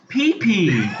Pee-pee.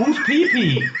 Who's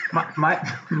Pee-pee?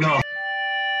 No.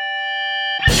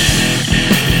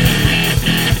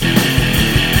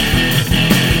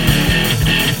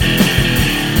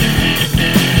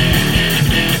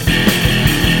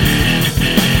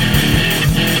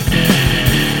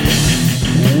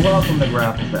 Welcome to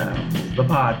Grapple Down, the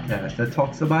podcast that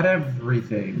talks about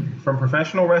everything from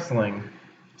professional wrestling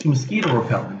to mosquito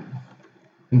repellent.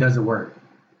 And does it work?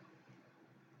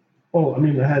 Oh, I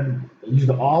mean, I used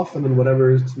the off and then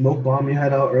whatever smoke bomb you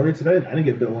had out earlier today. I didn't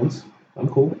get bit once. I'm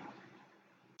cool.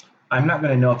 I'm not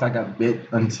going to know if I got bit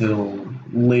until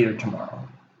later tomorrow.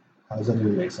 How does that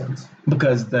even make sense?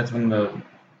 Because that's when the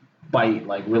bite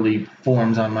really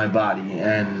forms on my body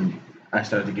and I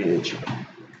start to get itchy.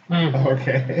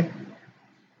 Okay.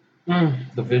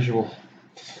 The visual.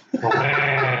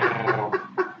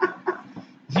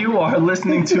 You are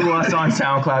listening to us on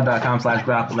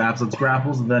SoundCloud.com/GrappleApps. It's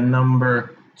Grapples, the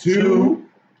number 2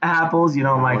 apples. You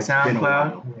don't like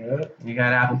SoundCloud? Yeah. You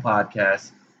got Apple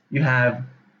Podcasts. You have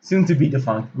soon-to-be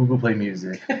defunct Google Play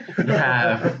Music. You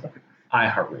have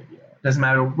iHeartRadio. Doesn't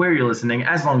matter where you're listening,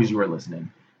 as long as you are listening.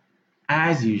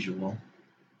 As usual,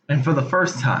 and for the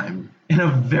first time in a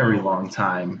very long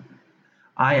time,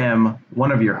 I am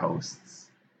one of your hosts.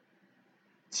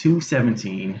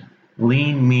 217,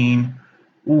 lean, mean,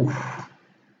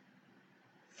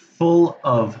 full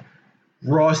of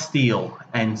raw steel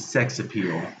and sex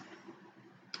appeal.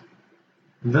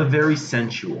 The very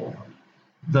sensual,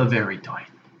 the very tight.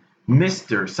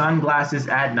 Mr. Sunglasses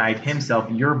at Night himself,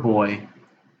 your boy,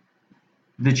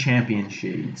 the Champion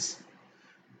Shades.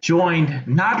 Joined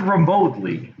not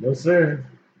remotely No, sir.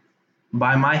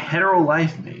 by my hetero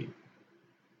life mate.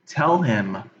 Tell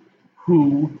him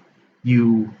who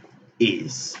you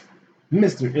is.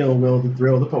 Mr. Ill Will, the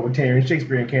Thrill, the Poetarian,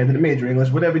 Shakespearean candidate, major English,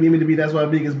 whatever you need me to be, that's what I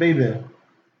biggest baby.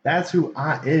 That's who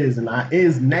I is, and I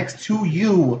is next to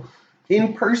you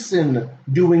in person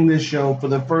doing this show for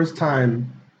the first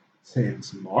time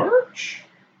since March?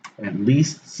 At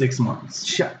least 6 months.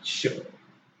 Sure.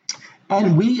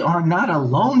 And we are not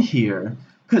alone here,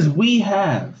 because we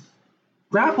have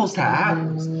Grapples to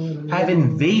Apples have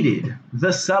invaded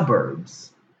the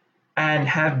suburbs and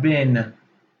have been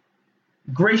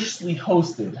graciously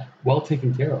hosted, Well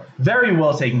taken care of. very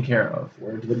well taken care of.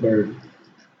 Word to the bird.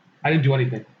 I didn't do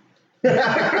anything.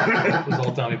 It was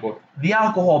all Tommy Boy. The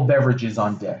alcohol beverages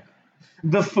on deck,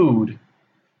 the food,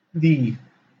 the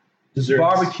Desserts.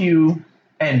 barbecue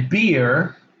and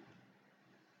beer.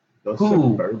 The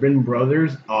Who? Suburban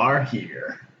Brothers are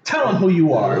here. Tell them who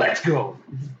you are. Let's go.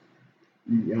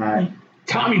 Yeah.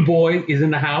 Tommy Boy is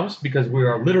in the house because we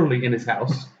are literally in his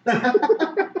house.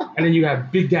 And then you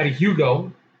have Big Daddy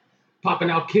Hugo popping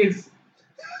out kids.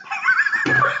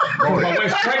 Oh, my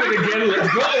wife's pregnant again.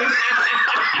 Let's go.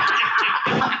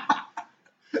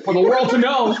 For the world to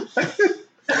know.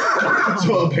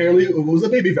 So apparently it was a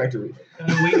baby factory.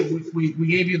 We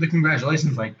gave you the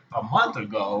congratulations like a month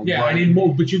ago. Yeah, but I need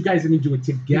more, but you guys didn't do it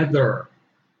together.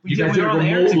 we were on the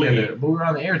air together. But we were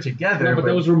on the air together. No, but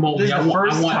that was remotely. This is I the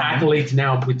want first time. accolades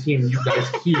now between you guys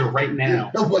here right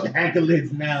now. I want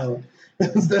accolades now.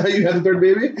 Is that how you had the third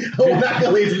baby? I want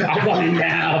accolades now. I want it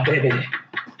now, baby.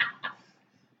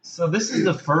 So this is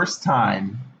the first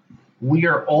time we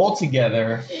are all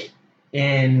together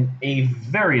in a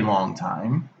very long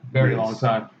time. Very long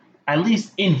time. At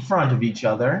least in front of each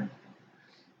other.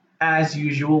 As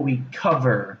usual, we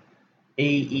cover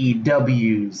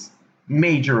AEW's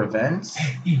major events.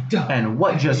 And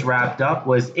what just wrapped up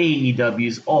was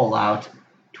AEW's All Out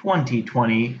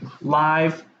 2020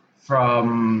 live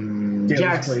from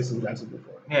Jackson. Place in Jacksonville,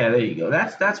 Florida. Yeah, there you go.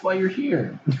 That's why you're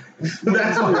here. That's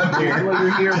why I'm here. That's what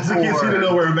you're here Just in case you for. don't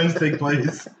know where events take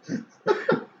place.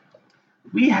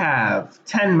 We have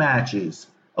 10 matches.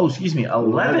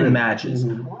 11 matches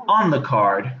Mhm. on the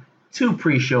card. 2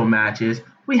 pre-show matches.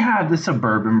 We have the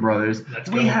Suburban Brothers.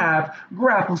 Let's We go. have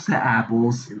Grapples to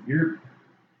Apples.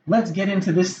 Let's get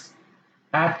into this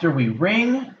after we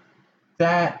ring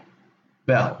that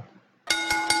bell.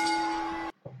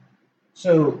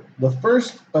 So the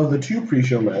first of the 2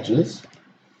 pre-show matches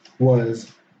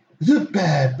was the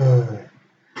Bad Boy,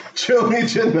 Joey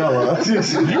Janela.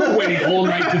 You were waiting all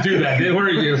night to do that,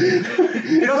 weren't you?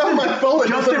 It's on my phone.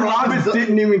 Justin Roberts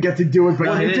didn't even get to do it, but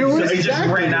Well, you he do didn't- it. so he just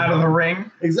Exactly. ran out of the ring.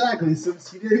 Exactly.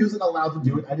 Since he wasn't allowed to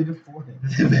do it, I did it for him.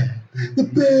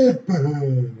 The Bad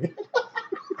Boy.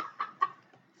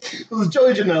 It was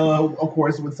Joey Janela, of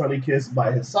course, with Sonny Kiss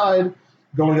by his side,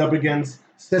 going up against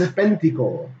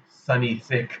Serpentico, Sunny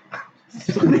Thick.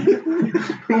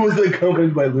 who was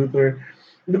accompanied by Luther.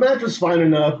 The match was fine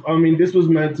enough. I mean, this was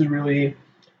meant to really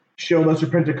show that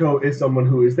Serpentico is someone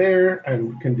who is there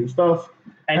and can do stuff.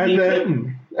 and And he then-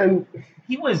 couldn't. And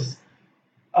He was,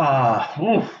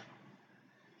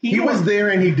 he was there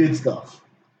and he did stuff.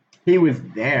 He was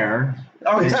there.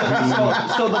 Okay,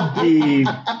 so the He,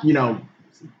 you know,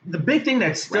 the big thing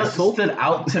that Wrestled? stood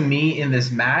out to me in this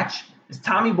match is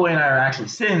Tommy Boy and I are actually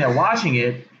sitting there watching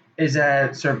it. Is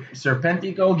that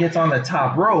Serpentico gets on the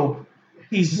top rope?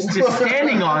 He's just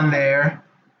standing on there,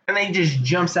 and then he just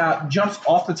jumps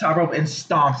off the top rope and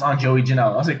stomps on Joey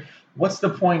Janela. I was like, what's the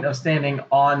point of standing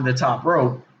on the top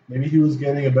rope? Maybe he was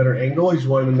getting a better angle. He just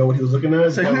wanted to know what he was looking at.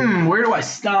 It's like, where do I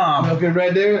stomp? Looking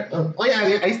right there. Oh yeah,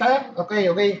 ahí está.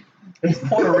 Okay. He's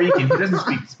Puerto Rican. He doesn't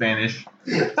speak Spanish.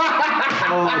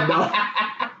 Oh no.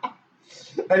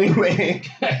 Anyway,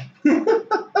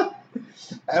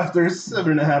 after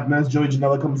 7.5 minutes, Joey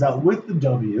Janela comes out with the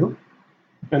W,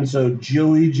 and so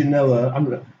Joey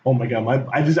Janela, oh my god,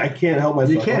 I can't help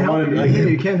myself. you can't I help wanted it. to, like,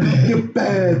 You can't help you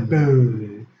bad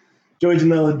boy. Joey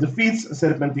Janela defeats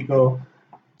Serpentico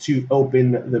to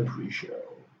open the pre-show.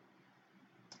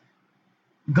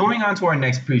 Going on to our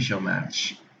next pre-show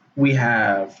match, we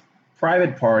have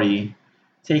Private Party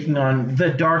taking on the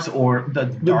Dark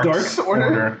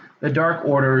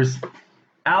Orders,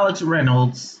 Alex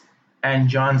Reynolds and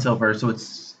John Silver. So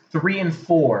it's 3 and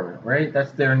 4, right?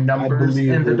 That's their numbers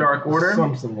in the Dark Order.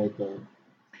 Something like that.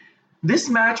 This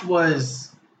match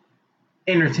was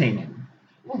entertaining,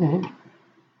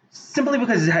 simply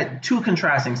because it had two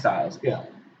contrasting styles. Yeah.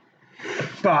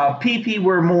 PP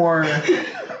were more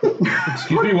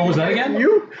Excuse me, what was that again?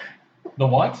 you The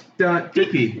what?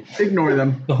 PP. ignore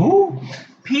them. The who?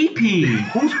 PP.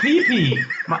 Who's PP?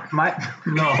 My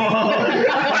no. I'm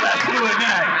not doing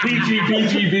that. PG.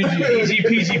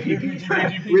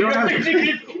 We don't have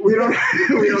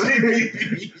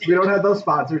we don't have those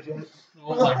sponsors yet.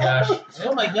 Oh my gosh.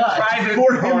 Oh my god. Private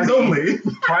For him Party. only.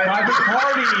 Private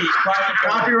Party. Private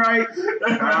Party.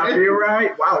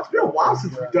 Copyright. Wow, it's been a while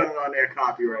since we've done it on air.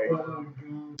 Copyright.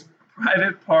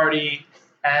 Private Party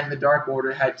and the Dark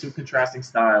Order had two contrasting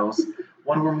styles.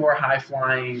 One were more high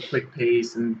flying, quick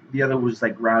pace, and the other was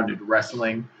like grounded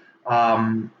wrestling.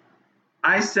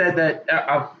 I said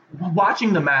that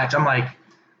watching the match, I'm like,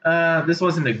 this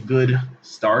wasn't a good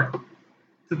start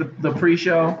to the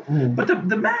pre-show, but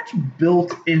the match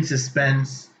built in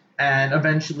suspense, and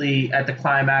eventually at the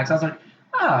climax, I was like,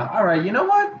 all right, you know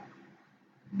what?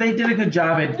 They did a good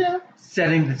job at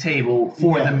setting the table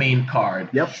for the main card.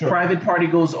 Yep. Sure. Private Party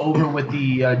goes over with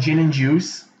the gin and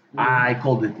juice. I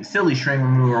called it the silly string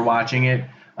when we were watching it.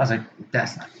 I was like,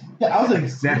 that's not Yeah, I was like,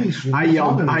 seriously, I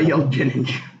yelled gin and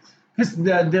juice. because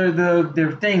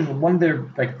their thing, one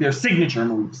of their signature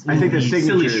moves. I think the is signature.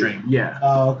 silly string. Yeah.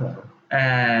 Oh, okay.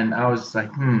 And I was like,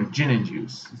 gin and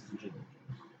juice.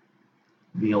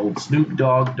 The old Snoop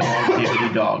Dogg,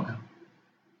 diggity dog.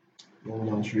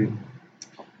 Rolling on street.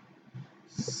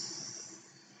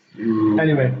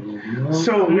 Anyway,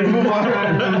 so we move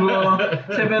on.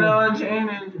 Tipping on gin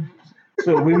and juice.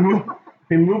 So we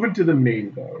move into the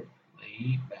main card.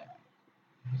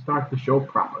 Start the show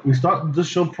proper. We start the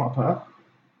show proper,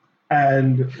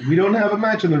 and we don't have a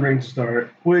match in the ring to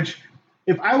start. Which,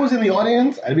 if I was in the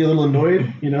audience, I'd be a little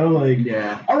annoyed. You know, like,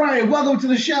 Yeah. all right, welcome to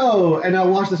the show, and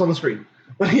I'll watch this on the screen.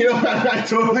 But you know, I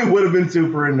totally would have been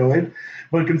super annoyed.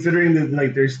 But considering that,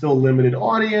 like, there's still limited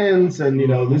audience, and you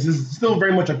know, this is still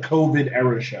very much a COVID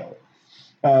era show.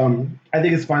 I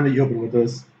think it's fine that you open with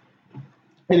this.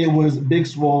 And it was Big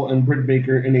Swole and Britt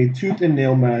Baker in a tooth and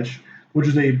nail match, which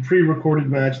is a pre-recorded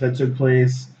match that took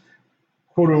place,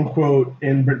 quote unquote,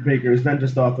 in Britt Baker's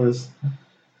dentist office.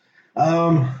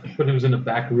 But it was in the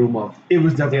back room of. It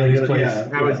was definitely Daly's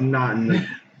place. I was not in the.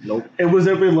 Nope. It was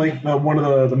definitely like one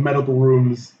of the medical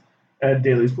rooms at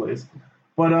Daly's place.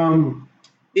 But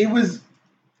it was.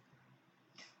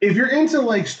 If you're into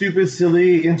like stupid,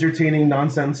 silly, entertaining,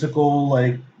 nonsensical,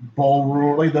 like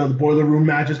ballroom, like the boiler room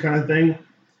matches kind of thing,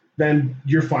 then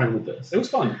you're fine with this. It was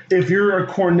fun. If you're a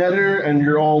cornetter and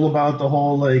you're all about the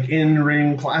whole like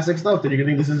in-ring classic stuff, then you're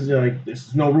gonna think this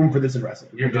is no room for this in wrestling.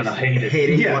 You're gonna hate it.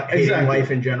 Hating, Yeah, hating exactly. life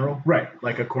in general. Right,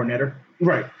 Like a cornetter.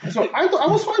 right. So I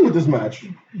was fine with this match.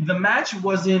 The match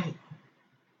wasn't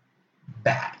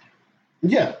bad.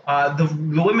 Yeah, The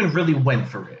women really went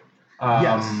for it.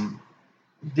 Yes.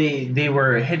 They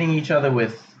were hitting each other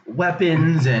with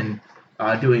weapons and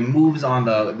doing moves on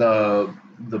the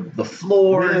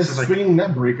floor. a It's just like- swinging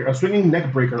neck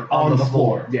breaker on the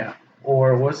floor. Yeah.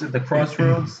 or was it the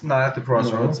Crossroads? No, not the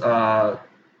Crossroads.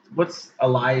 What's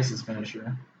Elias's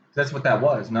finisher? That's what that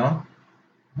was. No,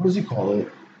 What does he call it?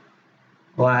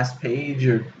 last page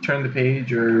or turn the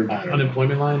page or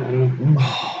Unemployment line? I don't know.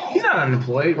 he's not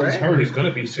unemployed, right? He's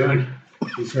gonna be soon.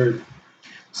 He's hurt.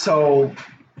 So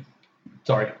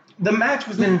Sorry. The match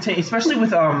was insane, especially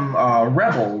with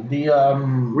Rebel. The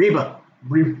Reba.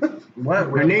 what?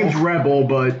 Her name's Rebel,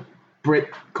 but Britt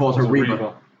calls her Reba.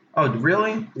 Reba. Oh,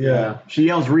 really? Yeah. She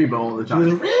yells Reba all the She was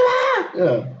time. Reba!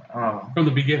 Yeah. Oh. From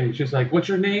the beginning, she's like, "What's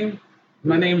your name?"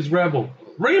 My name's Rebel.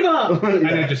 Reba. And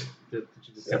Yeah. it just.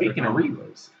 Speaking of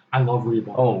Rebas. I love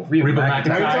Reba. Oh, Reba McEntire.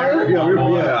 McEntire? Yeah, Reba,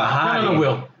 Oh, yeah. No,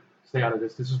 Will. Stay out of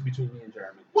this. This is between me and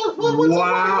Jeremy. What?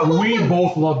 We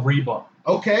both love Reba.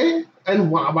 Okay.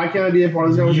 And why can't I be a part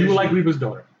of this conversation? You like Reba's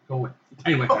daughter. Go away.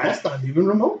 Anyway, That's not even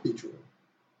remotely true.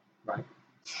 right.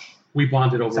 We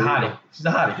bonded over She's a hottie. Reba. She's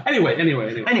a hottie. Anyway.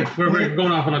 Anyway. We're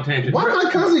going off on a tangent. Why am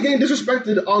I constantly getting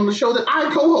disrespected on the show that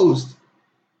I co-host?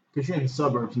 Because you're in the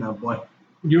suburbs now, boy.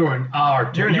 You're in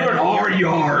our You're in our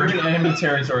yard. You're in enemy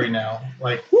territory now.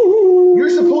 Like You're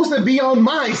supposed to be on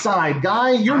my side,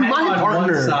 guy. You're I'm my on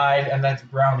partner. one side, and that's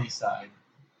Brownie's side.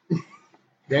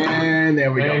 And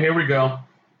there we Hey, go. here we go.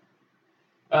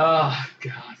 Oh,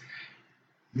 God.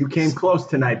 You came close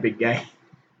tonight, big guy.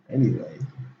 Anyway,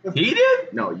 He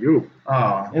did? No, you.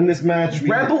 Oh. in this match,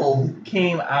 Rebel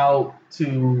came out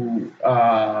to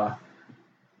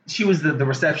she was the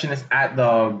receptionist at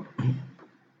the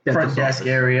front desk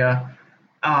area.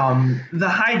 The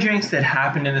hijinks that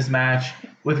happened in this match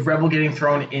with Rebel getting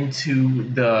thrown into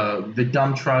the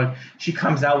dump truck, she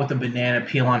comes out with a banana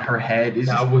peel on her head. It's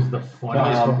That just, was the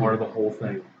funniest Um, part of the whole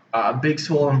thing. Big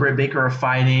Swole and Britt Baker are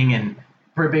fighting, and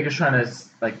Britt Baker's trying to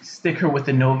like stick her with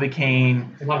the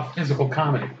Novocaine. A lot of physical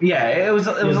comedy. Yeah, it was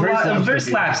a was very lot. It was very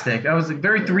slapstick. slapstick. I was like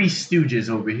very Three Stooges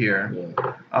over here.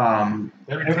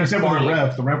 except for the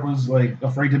ref. The ref was like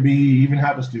afraid to be even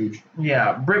half a stooge.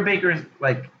 Yeah, Britt Baker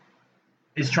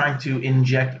is trying to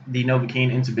inject the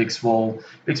Novocaine into Big Swole.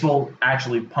 Big Swole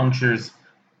actually punctures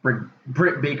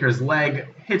Britt Baker's leg,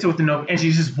 hits her with the Novocaine, and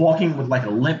she's just walking with like a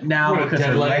limp now With a because dead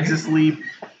her leg. leg's asleep.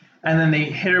 And then they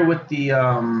hit her with the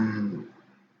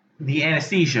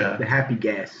anesthesia The happy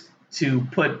gas. to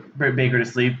put Britt Baker to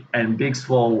sleep, and Big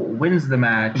Swole wins the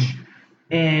match.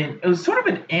 And it was sort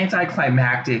of an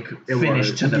anticlimactic It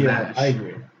finish was. to the Yeah, match. I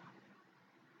agree.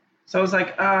 So I was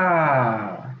like,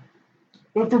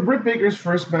 But for Britt Baker's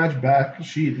first match back,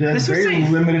 she had This was very safe.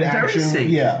 limited Very action. safe.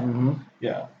 Yeah, Mm-hmm.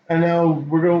 yeah. And now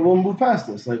we'll move past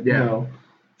this. Like Yeah. you know,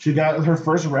 she got her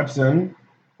first reps in,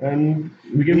 and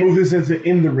we can move this into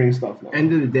in the ring stuff now.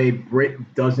 End of the day,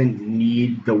 Britt doesn't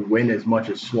need the win as much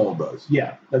as Swole does.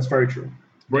 Yeah, that's very true.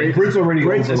 Britt, Britt's already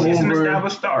Britt's over. she's an over.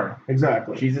 established star.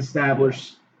 Exactly. She's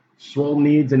established. Swole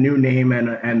needs a new name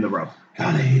and the rub.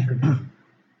 God, I hate her name.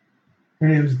 Her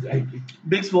name is.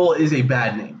 Big Swole is a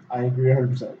bad name. I agree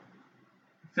 100%.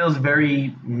 Feels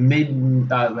very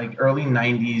like early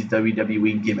 90s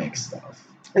WWE gimmick stuff.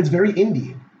 It's very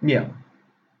indie. Yeah.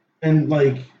 And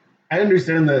like, I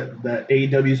understand that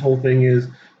AEW's whole thing is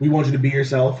we want you to be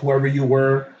yourself, whoever you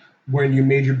were when you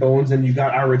made your bones and you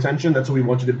got our attention. That's what we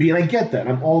want you to be, and I get that.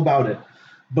 I'm all about it.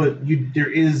 But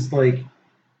there is like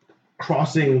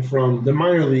crossing from the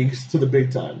minor leagues to the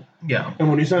big time. Yeah. And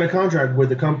when you sign a contract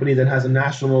with a company that has a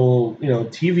national,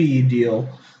 TV deal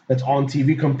that's on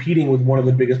TV competing with one of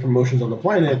the biggest promotions on the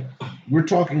planet, we're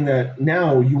talking that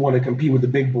now you want to compete with the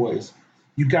big boys.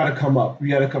 You got to come up. You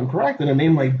got to come correct. And a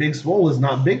name like Big Swole is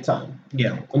not big time.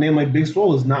 Yeah. A name like Big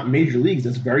Swole is not major leagues.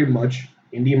 It's very much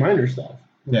indie minor stuff.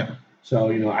 Yeah. So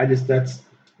I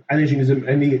think she needs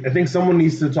to, I think someone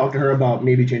needs to talk to her about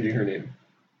maybe changing her name.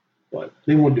 But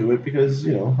they won't do it because,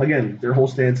 again, their whole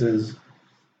stance is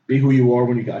be who you are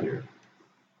when you got here.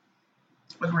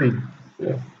 Agreed.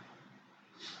 Yeah.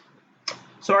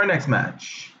 So our next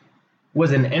match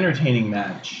was an entertaining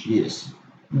match. Yes.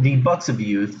 The Bucks of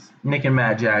Youth, Nick and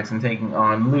Matt Jackson, taking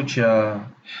on Lucha.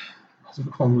 What's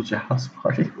it called? Lucha House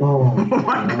Party. Oh,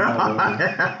 my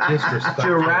God. Disrespectful.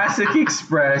 Jurassic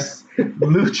Express,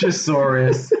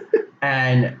 Luchasaurus,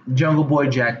 and Jungle Boy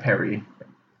Jack Perry.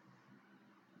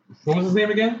 What was his name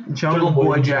again? Jungle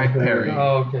Boy Jack Perry.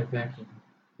 Oh, okay, thank you.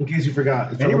 In case you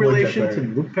forgot. it's Any Jungle Boy relation Jack to Perry.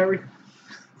 Luke Perry?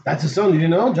 That's his son. You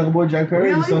didn't know? Jungle Boy Jack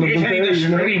Perry, the son of You're Luke taking Perry. the You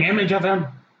know? spitting image of him?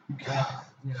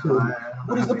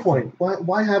 What is the point?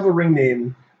 Why have a ring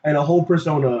name and a whole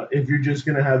persona if you're just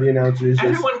going to have the announcers just...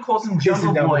 Everyone calls him Kissing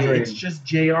Jungle down the Boy. drain. It's just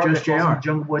JR that Just calls him JR.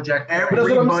 Jungle Boy Jack Perry. But that's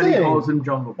what I'm Everybody saying. calls him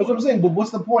Jungle That's Boy. what I'm saying. But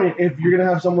what's the point if you're going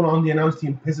to have someone on the announce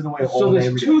team pissing away all So day? there's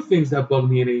every two day? things that bug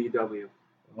me in AEW.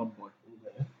 Oh, boy.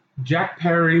 Jack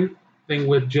Perry thing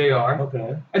with JR,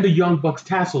 Okay. and the Young Bucks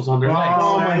tassels on their legs.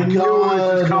 Oh my I knew it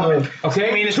was coming. God. Okay,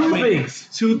 I mean, it's two funny. things.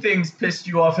 Two things pissed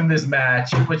you off in this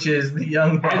match, which is the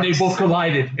Young Bucks And they both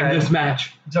collided in And- this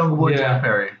match. Jungle Boy Yeah. Jack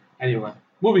Perry. Anyway,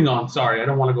 moving on. Sorry, I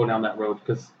don't want to go down that road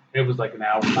because it was like an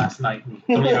hour last night and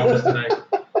 3 hours today.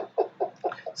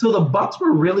 So the Bucks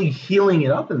were really healing it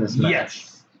up in this match.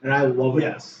 Yes. and I love it.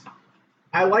 Yes.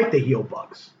 I like the heel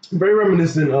Bucks. Very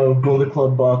reminiscent of Bullet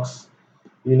Club Bucks,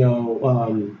 you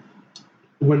know,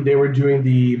 when they were doing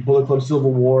the Bullet Club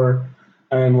Civil War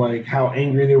and like how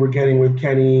angry they were getting with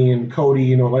Kenny and Cody,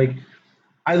 you know, like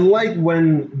I like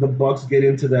when the Bucks get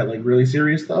into that like really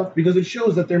serious stuff because it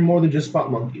shows that they're more than just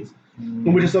spot monkeys,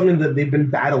 which is something that they've been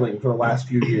battling for the last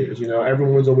few years. You know,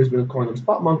 everyone's always been calling them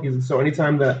spot monkeys, and so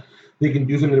anytime that they can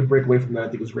do something to break away from that, I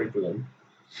think it's great for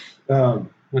them.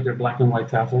 With their black and white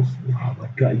tassels. Oh my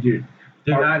god, dude.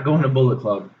 They're not going to Bullet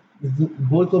Club.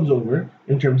 Bullet Club's over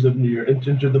in terms of New Year, in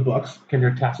terms of the Bucks. Can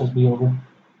their tassels be over?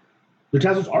 Their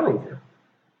tassels are over.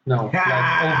 No,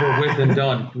 like over with and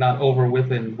done, not over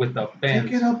with and with the fans.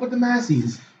 Take it up with the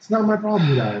masses. It's not my problem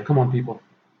with that. Come on, people,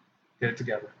 get it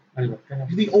together. Anyway, You're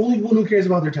the only one who cares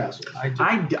about their tassels.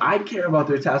 I care about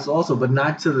their tassel also, but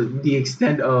not to the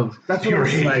extent of That's pure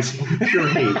what I'm like pure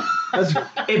hate. That's,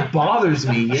 It bothers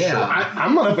me, yeah.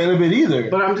 I'm not a fan of it either.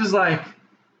 But I'm just like,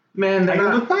 man, I they're can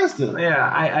not, look past it. yeah,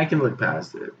 I can look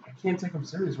past it. I can't take them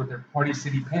serious with their Party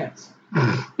City pants.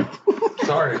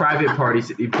 Sorry. Private Party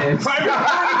City pants.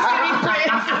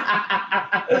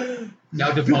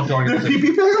 Now defunct Their organization.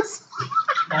 pee-pee pants?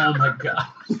 Oh my god.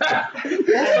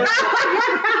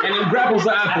 And in Grapples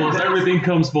to Apples, everything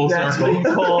comes full That's what circle.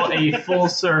 you call a full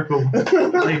circle,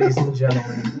 ladies and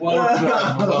gentlemen. Well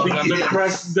done. Well done.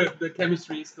 The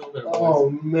chemistry is still there. Oh,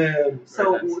 man.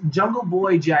 So Very nice. Jungle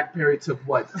Boy Jack Perry took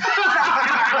what?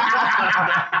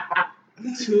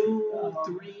 2,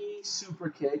 3 super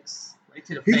kicks. Right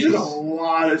to the He face. took a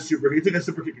lot of super. He took a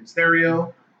super kick in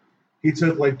stereo. He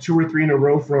took like 2 or 3 in a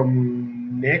row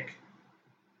from Nick.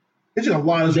 He took a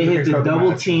lot of They super hit kicks the throughout double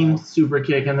match. team super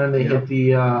kick, and then they Yeah. hit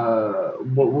the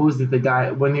what was it? The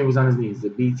guy when he was on his knees, the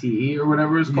BTE or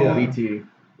whatever it's called. Yeah. BT.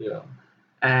 Yeah.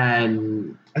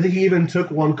 And I think he even took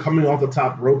one coming off the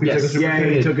top rope. He Yes. took a super Yeah,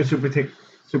 kick. he took a super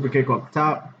kick off the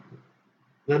top.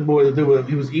 That boy,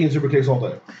 he was eating super kicks all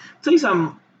day. tell you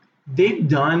something, they've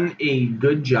done a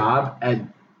good job at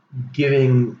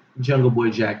giving Jungle Boy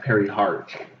Jack Perry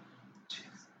heart.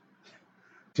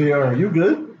 JR, are you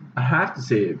good? I have to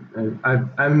say it.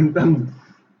 I'm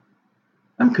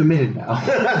committed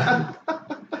now.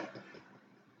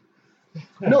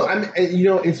 No, I mean, you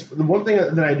know, it's the one thing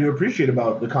that I do appreciate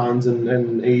about the cons and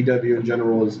AEW in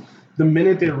general is the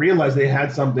minute they realized they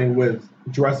had something with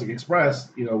Jurassic Express,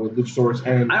 you know, with Luchasaurus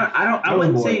and I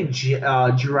wouldn't say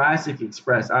Jurassic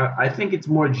Express. I think it's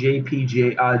more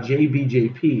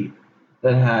JBJP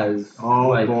that has Oh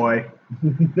like boy.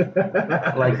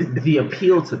 the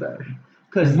appeal to them.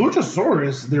 Because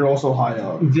Luchasaurus, they're also high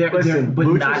on. they're Listen, but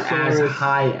not as Luchasaurus-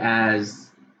 high as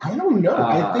I don't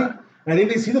know. I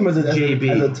think they see them as a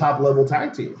JB. top level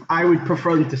tag team I would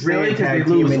prefer them to stay really a because they tag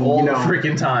team lose and, all you the know,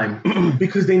 freaking time.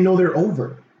 because they know they're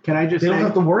over. can I just They say, don't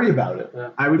have to worry about it.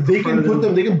 I would They prefer can put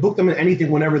them. They can book them in anything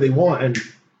whenever they want, and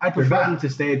I prefer them to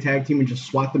stay a tag team and just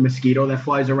swat the mosquito that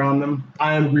flies around them.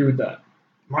 I agree with that.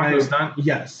 Marco Stunt.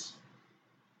 Yes.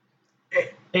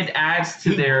 It adds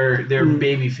to their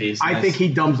baby face. I think he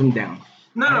dumbs them down.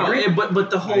 No, but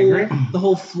the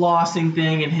whole flossing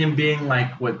thing and him being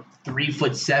like what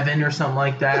 3'7" or something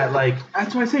like that, like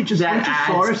That's why I say just That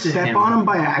Luchasaurus adds to step him. on him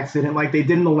by accident like they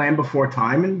did in the Land Before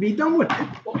Time and be done with it.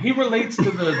 Well, he relates to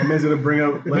the I'm going to bring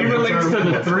up. he relates to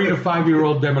the 3 to 5 year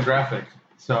old demographic.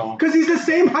 So Because he's the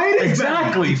same height as them.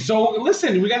 exactly. So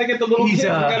listen, we gotta get the little He's, kids. We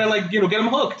gotta get them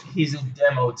hooked. he's a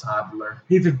demo toddler.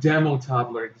 He's a demo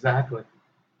toddler. Exactly.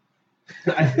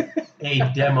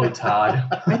 A demo Todd.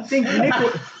 I think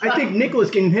Nicholas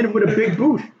can hit him with a big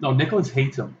boot. No, Nicholas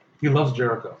hates him. He loves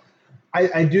Jericho.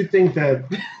 I do think that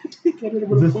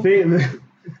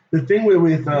the thing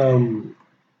with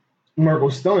Marco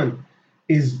Stunt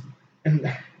is, and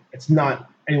it's not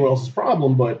anyone else's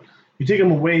problem, but you take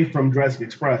him away from Jurassic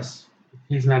Express,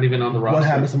 He's not even on the roster. what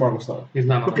happens to Marco Stunt? He's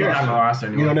not on the He's not on the roster.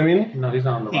 roster You know anymore. what I mean? No, he's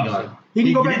not on the He roster. gone. He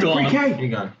can go back to gone. pre-K. He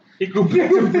gone. He go back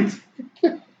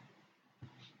to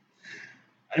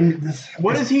I mean, this,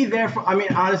 What is he there for? I mean,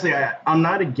 honestly, I'm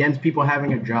not against people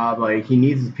having a job. Like, he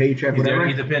needs his paycheck, He's there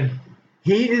whatever. to eat the pin.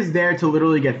 He is there to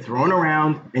literally get thrown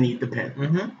around and eat the pin.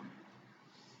 Mm-hmm.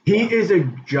 He is a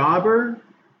jobber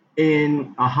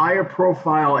in a higher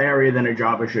profile area than a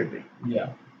jobber should be. yeah.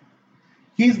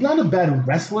 He's not a bad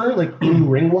wrestler, like in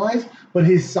ring wise, but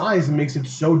his size makes it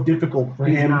so difficult for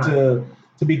He's him not.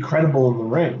 to be credible in the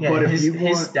ring. Yeah, But if his you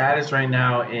want- status right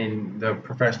now in the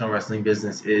professional wrestling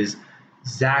business is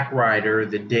Zack Ryder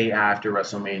the day after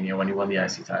WrestleMania when he won the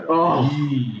IC title. Oh,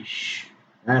 Yeesh.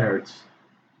 that hurts.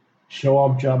 Show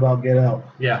up, job out, get out.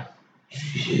 Yeah.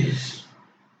 Jeez.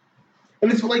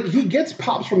 And it's like he gets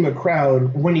pops from the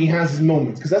crowd when he has his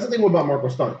moments. Because that's the thing about Marco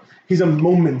Stunt. He's a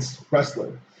moments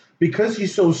wrestler. because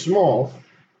he's so small,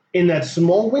 in that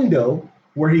small window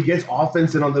where he gets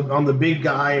offense and on the big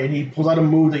guy and he pulls out a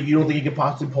move that you don't think he could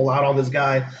possibly pull out on this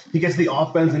guy, he gets the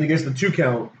offense and he gets the 2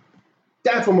 count.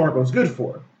 That's what Marco's good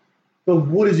for. But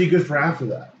what is he good for after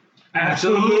that?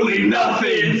 Absolutely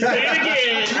nothing. Say it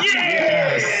again.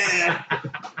 Yes.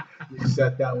 You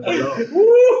set that one up.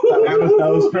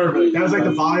 That was perfect. That was like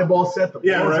the volleyball set. The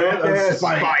Yeah, balls right? out there. That's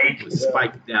Spike.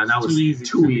 Spike down. That was Too easy,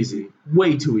 too too easy.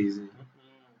 Way too easy.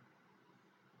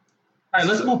 All right,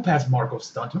 let's move past Marco's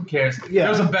stunt. Who cares? Yeah.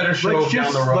 There was a better show Let's down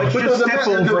just- the road. let's But just the step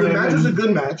over him match was a and-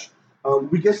 good match.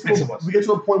 We get Yes, it to was.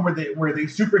 a point where they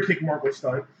super kick Marco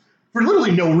Stunt for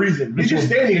literally no reason. He's just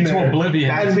standing into there. oblivion.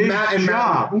 That's his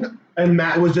Matt, and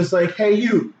Matt was just like, "Hey,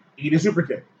 you eat a super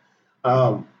kick."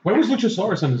 Where was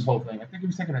Luchasaurus in this whole thing? I think he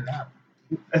was taking a nap.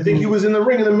 I think he was in the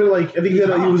ring in the middle. Like I think he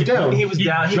was down. He was He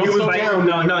down. He jumped was up fighting.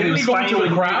 down. No, Didn't he was he go fighting into with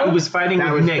the crowd? He was fighting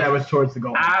That with was Nick that was towards the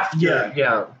goal. after. Yeah.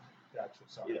 Yeah. Gotcha.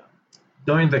 Sorry. Yeah.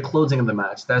 During the closing of the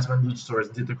match, that's when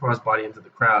Luchasaurus did the crossbody into the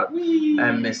crowd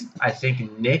and missed, I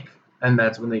think, Nick, and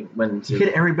that's when they went into.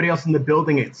 Hit everybody else in the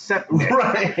building except Nick.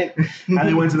 Right. And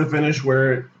they went to the finish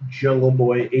where Jungle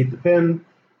Boy ate the pin,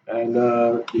 and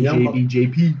the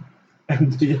JP.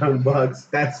 and the Young Bucks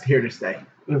That's here to stay.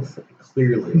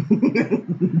 clearly.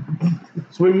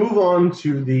 So we move on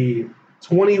to the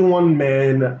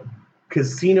 21-man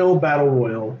casino battle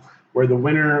royal, where the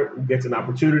winner gets an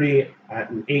opportunity at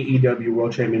an AEW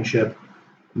World Championship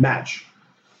match.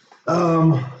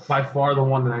 By far the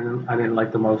one that I didn't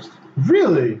like the most.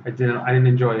 Really? I didn't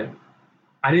enjoy it.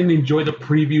 I didn't enjoy the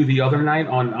preview the other night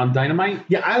on Dynamite.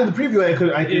 Yeah, out of the preview, I could.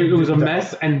 It was a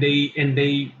mess, and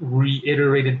they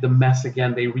reiterated the mess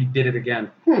again. They redid it again.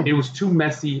 It was too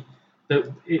messy.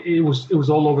 It was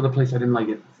all over the place. I didn't like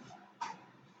it.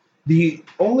 The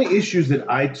only issues that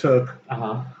I took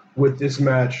with this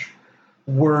match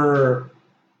were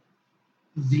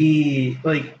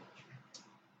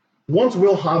once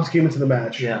Will Hobbs came into the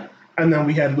match, Yeah. and then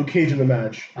we had Luke Cage in the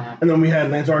match, and then we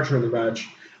had Lance Archer in the match,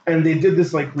 and they did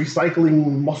this like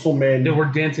recycling muscle man. They were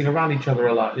dancing around each other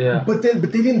a lot. Yeah. but they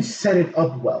didn't set it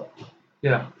up well.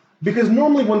 Yeah. Because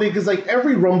normally because like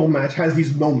every Rumble match has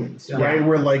these moments, Yeah. right?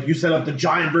 Where like you set up the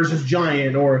giant versus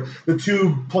giant or the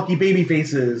 2 plucky baby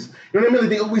faces. You know what I mean? Like,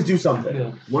 they always do something.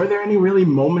 Yeah. Were there any really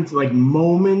moments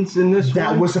in this That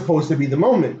one? was supposed to be the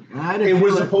moment. I didn't It feel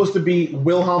was like- supposed to be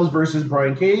Will Hobbs versus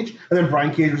Brian Cage, and then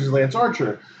Brian Cage versus Lance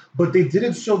Archer. But they did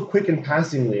it so quick and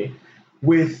passingly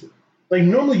with, like,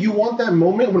 normally you want that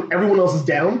moment when everyone else is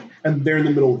down and they're in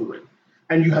the middle of the ring.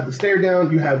 And you have the stare down,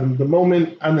 you have the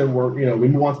moment, and then we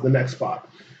move on to the next spot.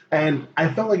 And I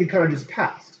felt like it kind of just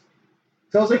passed.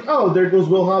 So I was like, oh, there goes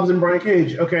Will Hobbs and Brian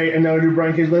Cage. Okay, and now we do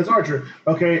Brian Cage, Lance Archer.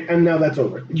 Okay, and now that's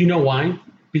over. You know why?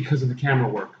 Because of the camera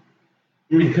work.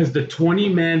 Because the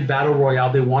 20-man battle royale,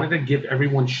 they wanted to give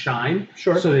everyone shine.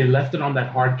 Sure. So they left it on that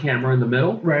hard camera in the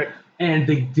middle. Right. And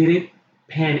they didn't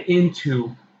pan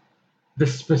into the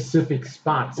specific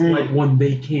spots, like when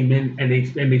they came in and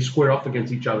they squared off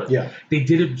against each other. Yeah. They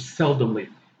did it seldomly.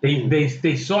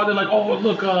 They saw it like, oh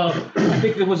look, I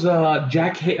think it was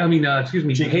Jake Hager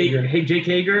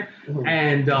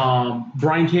and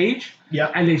Brian Cage.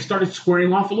 Yeah. And they started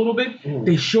squaring off a little bit.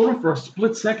 They showed him for a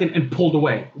split second and pulled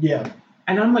away. Yeah.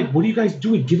 And I'm like, what are you guys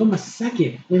doing? Give him a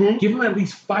second. Mhm. Give him at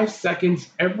least 5 seconds.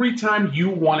 Every time you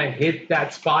want to hit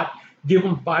that spot, give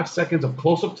them 5 seconds of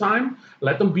close-up time.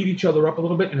 Let them beat each other up a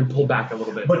little bit and then pull back a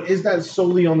little bit. But is that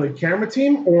solely on the camera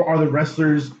team, or are the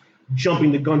wrestlers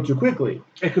jumping the gun too quickly?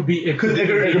 it could be. It could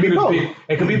be both.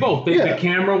 It could be both. The Yeah.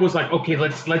 camera was like, okay,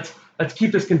 let's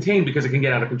keep this contained because it can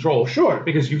get out of control. Sure.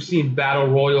 Because you've seen battle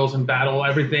royals and battle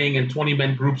everything and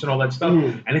 20-man groups and all that stuff,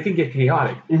 and it can get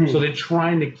chaotic. So they're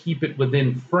trying to keep it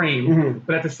within frame.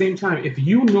 But at the same time, if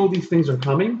you know these things are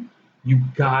coming, you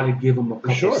gotta give them a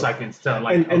couple Sure. seconds to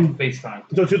And FaceTime.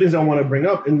 So 2 things I want to bring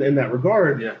up in that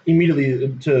regard, Yeah.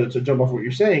 immediately to jump off what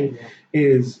you're saying,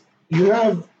 is you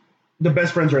have the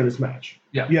best friends are in this match.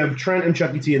 Yeah. You have Trent and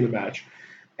Chucky T in the match,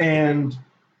 and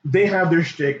they have their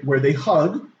shtick where they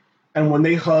hug, and when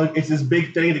they hug, it's this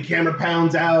big thing. The camera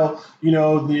pounds out. You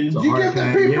know, you hard give the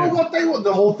time, people yeah. what they want.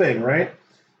 The whole thing, right?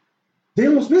 They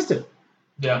almost missed it.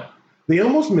 Yeah. They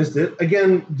almost missed it.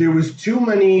 Again, there was too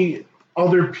many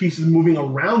other pieces moving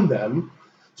around them,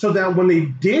 so that when they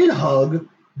did hug,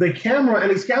 the camera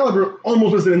and Excalibur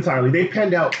almost missed it entirely. They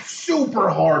panned out super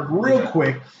hard, real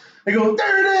quick. They go,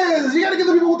 there it is! You gotta give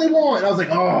the people what they want. And I was like,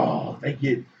 oh, thank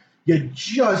you. You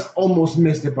just almost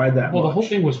missed it by that Well, the much. whole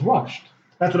thing was rushed.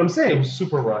 That's what I'm It saying. was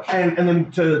super rushed. And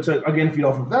then to again feed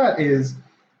off of that is,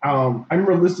 I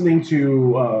remember listening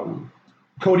to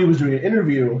Cody was doing an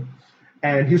interview,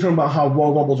 and he was talking about how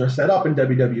Royal Rumbles are set up in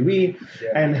WWE,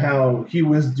 and how he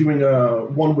was doing a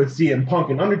one with CM Punk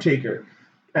and Undertaker,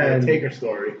 and Taker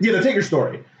story. Yeah, the Taker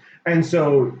story. And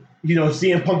so,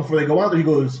 CM Punk, before they go out there, he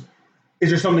goes, "Is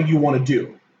there something you want to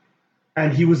do?"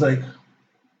 And he was like,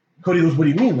 Cody goes, "What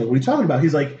do you mean? Like, what are you talking about?"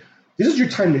 He's like, "This is your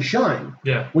time to shine.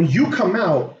 Yeah. When you come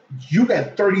out, you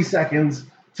got 30 seconds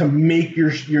to make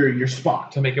your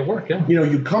spot. To make it work, yeah.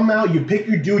 You come out, you pick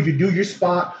your dude, you do your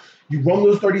spot, you run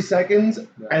those 30 seconds,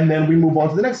 and then we move on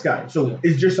to the next guy. So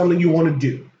is there something you want to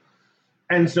do?"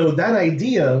 And so that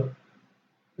idea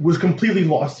was completely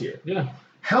lost here. Yeah.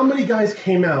 How many guys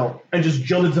came out and just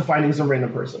jumped into fighting some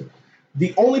random person?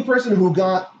 The only person who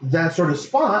got that sort of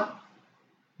spot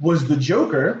was the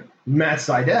Joker, Matt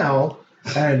Sydal,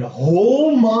 and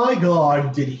oh my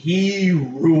God, did he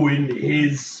ruin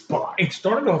his spot. It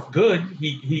started off good.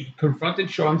 He confronted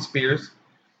Sean Spears,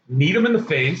 kneed him in the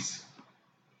face.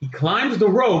 He climbs the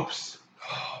ropes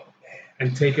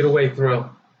and take it away through.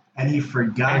 And he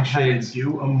forgot how to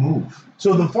do a move.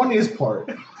 So the funniest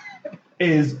part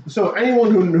is, so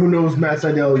anyone who knows Matt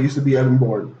Sydal used to be Evan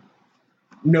Bourne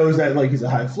knows that he's a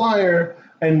high flyer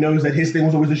and knows that his thing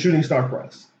was always the shooting star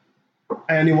press.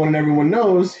 Anyone and everyone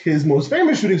knows his most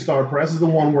famous shooting star press is the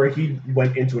one where he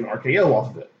went into an RKO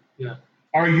off of it. Yeah.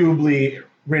 Arguably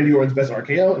Randy Orton's best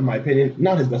RKO, in my opinion.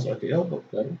 Not his best RKO,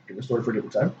 but give a story for a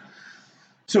different time.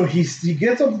 So he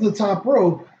gets up to the top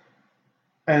rope,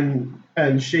 and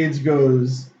Shades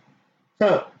goes,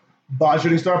 "Bot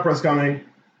shooting star press coming."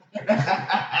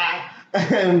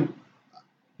 And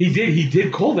He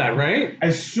did call that, right?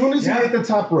 as soon as he hit the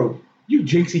top rope, You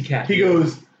jinxie cat. he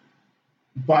goes,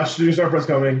 "Bot shooting star press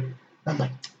coming." I'm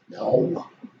like, no.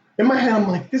 In my head, I'm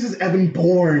like, this is Evan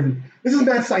Bourne. This is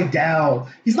Matt Sydal.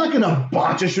 He's not going to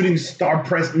botch a shooting star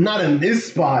press, not in this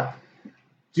spot.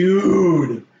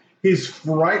 Dude, his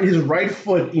right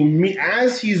foot,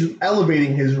 as he's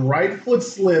elevating, his right foot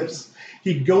slips.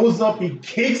 He goes up, he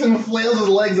kicks and flails his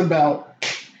legs about,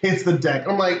 hits the deck.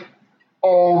 I'm like,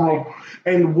 oh.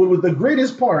 And what was the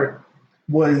greatest part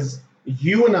was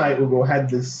you and I, Ugo, had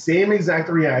the same exact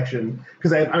reaction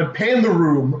because I panned the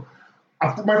room.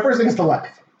 My first thing is to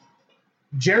laugh.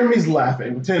 Jeremy's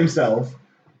laughing to himself.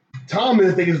 Tom,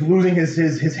 I think, is losing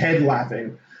his head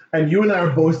laughing. And you and I are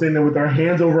both sitting there with our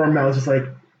hands over our mouths, just like,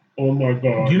 oh my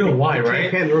God. You know why,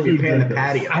 right? Pan the room, you pan the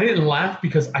patio. I didn't laugh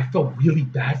because I felt really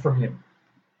bad for him.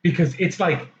 Because it's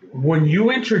like when you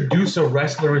introduce a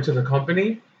wrestler into the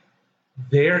company,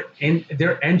 their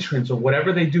entrance or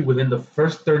whatever they do within the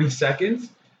first 30 seconds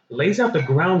lays out the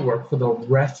groundwork for the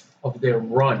rest of their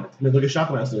run. I mean, look at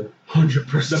Shockmaster.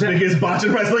 100%. The biggest botch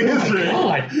in wrestling history.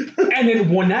 God. And then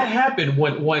when that happened,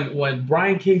 when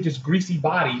Brian Cage's greasy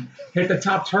body hit the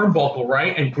top turnbuckle,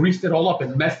 right, and greased it all up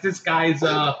and messed this guy's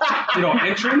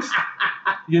entrance,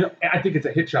 I think it's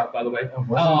a hit shot, by the way. It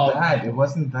wasn't that. It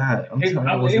wasn't that.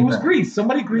 It was greased.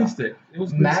 Somebody greased it. It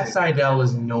was greased. Matt Sydal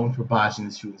is known for botching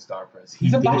the shooting star press.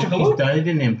 He's a botcher. He's done it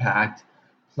in Impact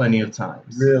plenty of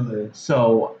times. Really?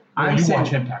 So I'm saying,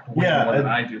 watch Impact way more than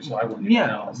I do, so I wouldn't even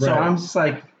know. So I'm just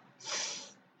like,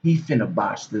 he finna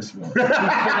botch this one. He's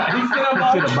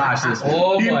finna botch this one.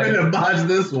 Oh He my finna botch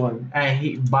this one. And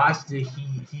he botched it.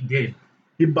 He did.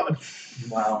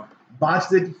 Wow.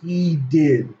 Botched it, he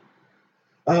did.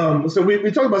 So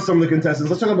we talked about some of the contestants.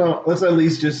 Let's at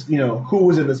least just, who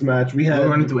was in this match. We had We're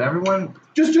running through everyone.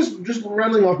 Just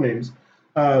rattling off names.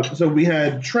 So we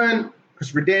had Trent,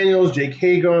 Christopher Daniels, Jake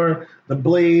Hagar, The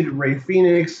Blade, Ray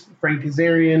Phoenix, Frank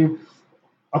Kazarian,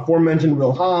 aforementioned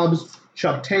Will Hobbs,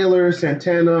 Chuck Taylor,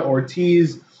 Santana,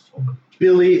 Ortiz,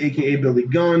 Billy, a.k.a. Billy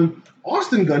Gunn.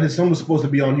 Austin Gunn, his son, was supposed to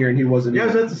be on here, and he wasn't. Yeah, I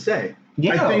was about to say.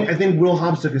 Yeah. I think Will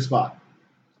Hobbs took his spot.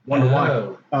 Wonder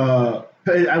why.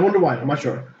 I wonder why. I'm not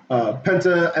sure.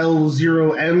 Penta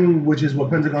L0M, which is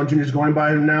what Pentagon Jr. is going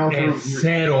by now.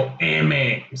 Cero M.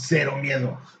 Cero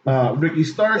miedo. Ricky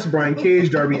Starks, Brian Cage,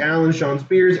 Darby Allin, Sean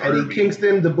Spears, Eddie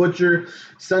Kingston, The Butcher,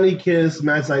 Sonny Kiss,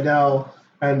 Matt Sydal,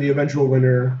 and the eventual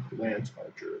winner, Lance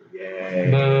Archer. Yay.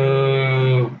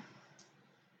 Boo.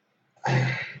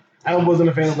 I wasn't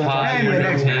a fan of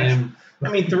Lance Archer. I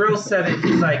mean, Thrill said it.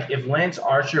 He's like, if Lance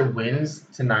Archer wins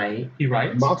tonight, He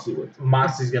writes. Moxley wins.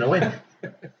 Moxley's gonna win.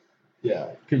 Yeah.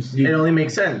 It only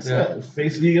makes sense. Yeah.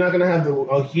 Basically, you're not going to have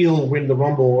a heel win the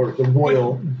Rumble or the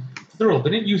Royal. Thrill,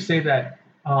 didn't you say that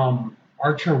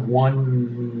Archer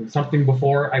won something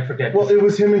before? I forget. Well, it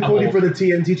was him and Cody for the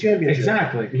TNT Championship.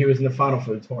 Exactly. He was in the final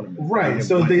for the tournament. Right.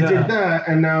 So they did that,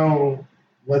 and now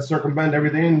let's circumvent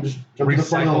everything and just jump to the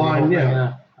front of the line.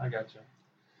 Yeah. I got you.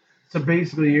 So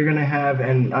basically, you're going to have,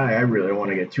 and I really don't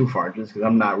want to get too far just because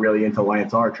I'm not really into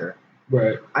Lance Archer.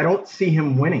 Right. I don't see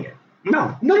him winning it.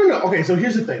 No. Okay, so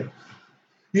here's the thing.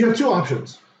 You have two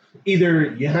options.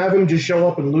 Either you have him just show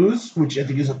up and lose, which I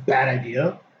think is a bad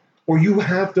idea, or you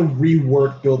have to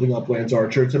rework building up Lance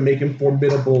Archer to make him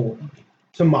formidable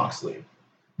to Moxley.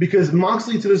 Because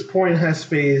Moxley to this point has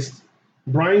faced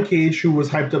Brian Cage, who was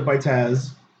hyped up by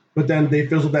Taz, but then they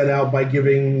fizzled that out by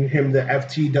giving him the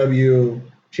FTW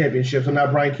championship. So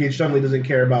now Brian Cage suddenly doesn't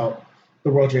care about the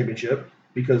World Championship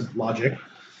because logic.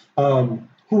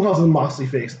 Who else has Moxley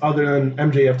faced other than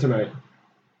MJF tonight?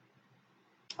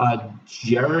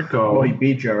 Jericho. Well, he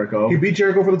beat Jericho. He beat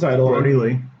Jericho for the title. Brody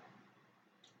Lee.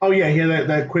 Oh, yeah, he had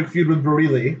that quick feud with Brody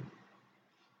Lee.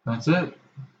 That's it.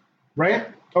 Right?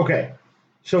 Okay.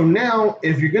 So now,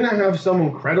 if you're going to have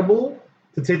someone credible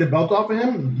to take the belt off of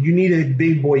him, you need a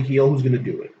big boy heel who's going to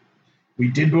do it. We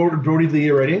did Brody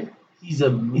Lee already. He's a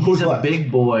left?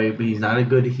 big boy, but he's not a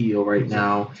good heel right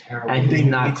now, and he's They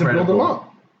not need to build him credible.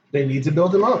 up. They need to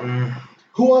build him up.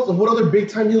 Who else? What other big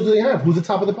time heels do they have? Who's the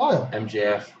top of the pile?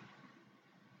 MJF.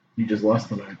 You just lost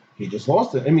tonight. He just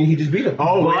lost it. I mean, he just beat him.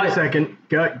 Oh, wait But- a second.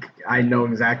 I know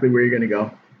exactly where you're gonna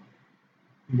go.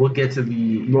 We'll get to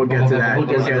the We'll get to that. We'll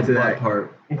get We'll to get the to butt that.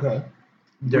 part Okay.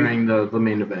 during the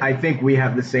main event. I think we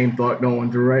have the same thought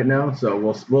going through right now, so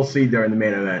we'll see during the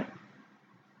main event.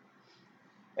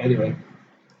 Anyway.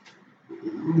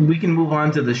 We can move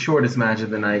on to the shortest match of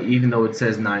the night, even though it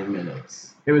says 9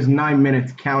 minutes. It was 9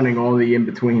 minutes counting all the in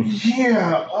between.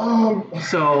 Yeah.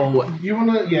 So You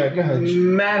wanna? Yeah. Go ahead.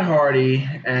 Matt Hardy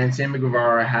and Sammy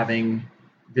Guevara having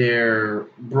their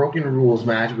Broken Rules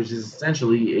match, which is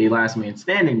essentially a last man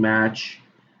standing match,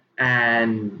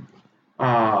 and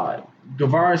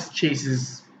Guevara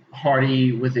chases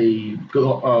Hardy with a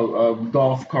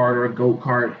golf cart or a goat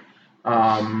cart.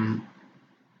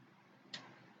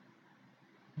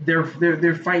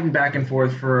 They're fighting back and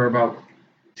forth for about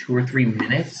 2 or 3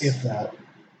 minutes. If that.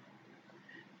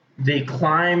 They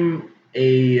climb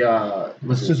a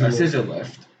scissor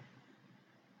lift,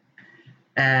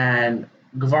 and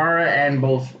Guevara and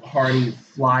both Hardy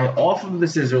fly off of the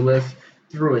scissor lift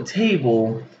through a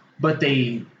table, but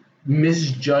they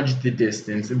misjudge the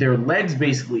distance. Their legs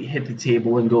basically hit the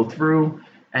table and go through,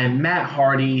 and Matt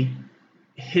Hardy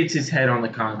hits his head on the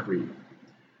concrete.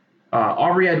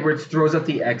 Aubrey Edwards throws up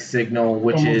the X signal,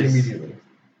 which Almost is immediately.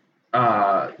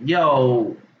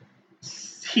 yo,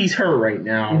 he's hurt right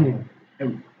now.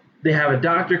 Mhm. They have a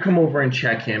doctor come over and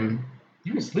check him.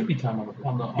 He was sleepy time on the.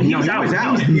 He No, was he out. was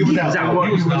out. He was He out.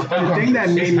 He was The knocked out. thing that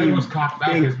His made head me was cocked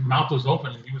back. think- His mouth was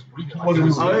open, and he was breathing. Like Wasn't he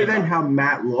was moving. Other sleepy. than how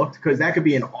Matt looked, because that could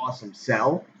be an awesome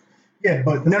sell. Yeah,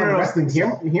 but No, wrestling Hear,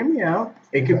 sell. hear me out.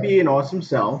 It could Okay. be an awesome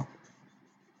sell.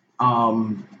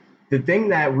 The thing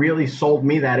that really sold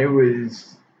me that it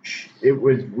was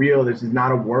real. This is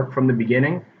not a work from the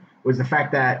beginning. Was the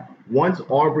fact that once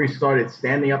Aubrey started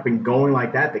standing up and going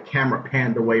like that, the camera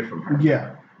panned away from her.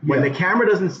 Yeah. When yeah. the camera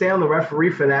doesn't stay on the referee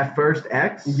for that first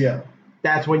X, Yeah.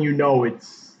 that's when you know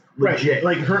it's legit.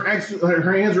 Right. Like her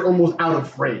hands are almost out of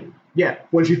frame yeah.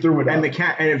 when she threw it And up.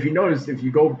 and if you notice, if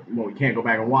you go, well, we can't go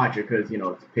back and watch it because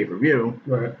it's pay-per-view.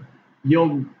 Right.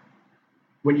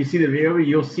 When you see the video,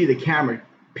 you'll see the camera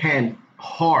pan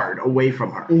hard away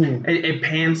from her. Mhm. It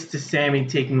pans to Sammy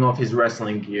taking off his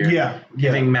wrestling gear. Yeah.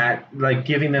 Giving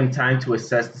giving them time to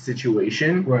assess the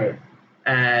situation Right.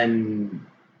 and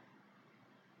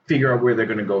figure out where they're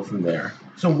going to go from there.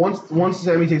 So once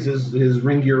Sammy takes his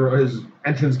ring gear, his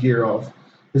entrance gear off,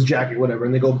 his jacket, whatever,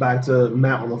 and they go back to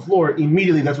Matt on the floor,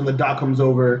 immediately that's when the doc comes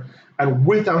over, and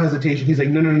without hesitation, he's like,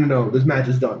 no, this match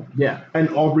is done. Yeah. And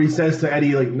Aubrey says to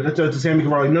Eddie, to Sammy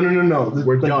Guevara, like, no,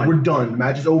 We're done. We're done.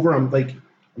 Match is over. I'm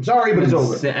sorry, but it's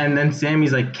over. And then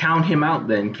Sammy's like, count him out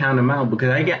because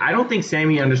I don't think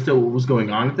Sammy understood what was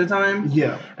going on at the time.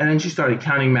 Yeah. And then she started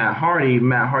counting Matt Hardy.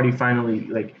 Matt Hardy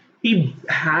finally, he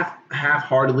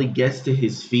half-heartedly gets to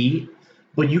his feet,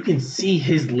 but you can see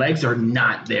his legs are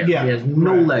not there. Yeah, He has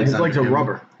no right. legs. His legs are under him.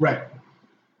 rubber. Right.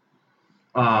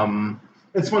 Um,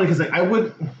 It's funny because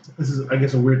this is I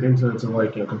guess a weird thing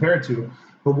to compare it to,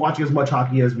 but watching as much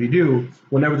hockey as we do,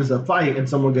 whenever there's a fight and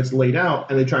someone gets laid out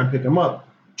and they try and pick him up,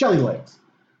 jelly legs.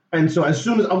 And so as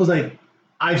soon as I was like,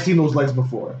 I've seen those legs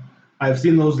before. I've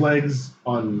seen those legs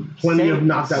on plenty of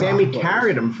knocked out. Sammy hockey players.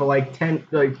 carried him for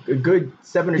a good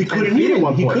 7 or He 10 couldn't feet hit at him.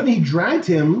 one He point. couldn't. He dragged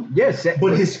him, Yes,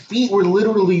 but his feet were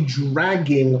literally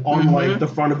dragging on Mhm. the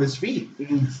front of his feet.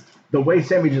 the way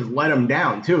Sammy just let him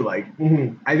down too.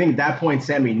 Mm-hmm. I think at that point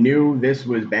Sammy knew this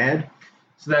was bad.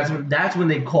 so that's when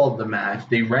they called the match.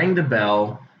 They rang the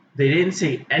bell. They didn't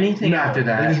say anything No, after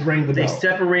that. they just rang the They bell.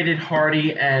 separated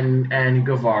Hardy and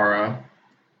Guevara.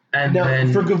 And Now,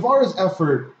 then for Guevara's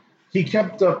effort, he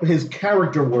kept up his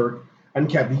character work and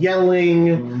kept yelling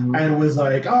and was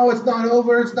like, "Oh, it's not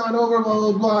over, blah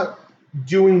blah blah."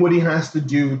 doing what he has to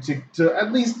do to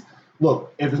at least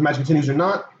look if this match continues or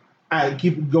not. I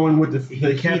keep going with the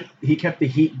He kept the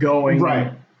heat going.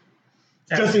 right,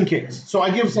 just in case. So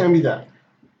I give Sammy that.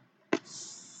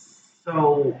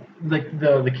 So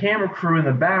the camera crew in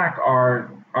the back are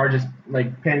just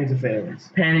like Panning to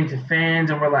fans.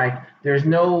 and we're like, there's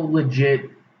no legit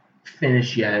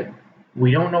finish yet.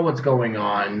 We don't know what's going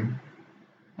on.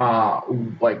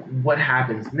 Like what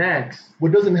happens next?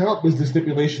 What doesn't help is the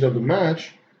stipulation of the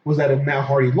match was that if Matt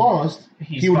Hardy lost,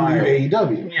 He's he would fired. leave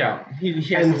AEW. Yeah, he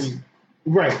has to leave.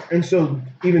 Right, and so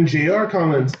even JR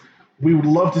comments, we would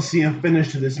love to see a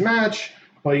finish to this match,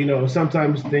 but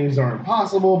sometimes things aren't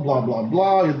possible. Blah blah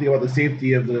blah. You think about the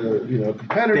safety of the They were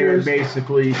competitors.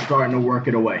 basically starting to work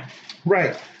it away.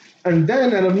 Right, and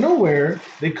then out of nowhere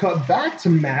they cut back to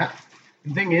Matt.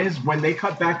 The thing is, when they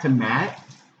cut back to Matt,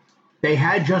 they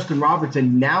had Justin Roberts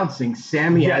announcing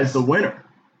Sammy Yes. as the winner.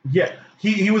 Yeah,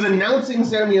 he was announcing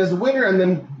Sammy as the winner, and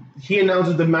then he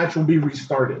announces the match will be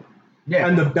restarted. Yeah,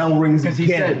 And the bell rings because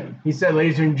again. he said,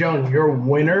 ladies and gentlemen, you're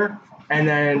winner. And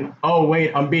then, oh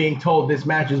wait, I'm being told this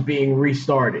match is being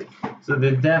restarted. So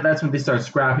that's when they start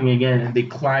scrapping again, and they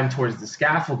climb towards the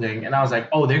scaffolding. And I was like,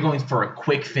 oh, they're going for a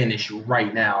quick finish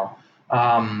right now.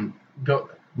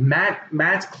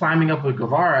 Matt's climbing up with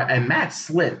Guevara, and Matt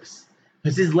slips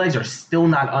because his legs are still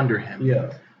not under him.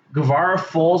 Yeah. Guevara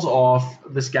falls off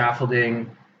the scaffolding,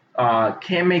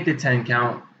 can't make the 10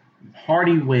 count.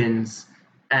 Hardy wins,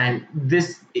 and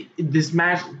this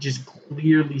match just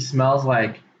clearly smells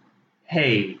like,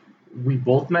 hey, we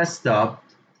both messed up.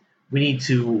 We need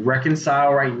to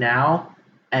reconcile right now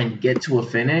and get to a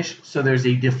finish so there's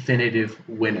a definitive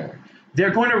winner.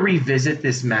 They're going to revisit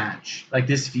this match, like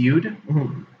this feud,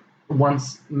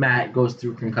 once Matt goes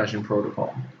through concussion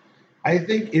protocol. I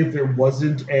think if there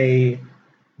wasn't a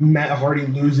Matt Hardy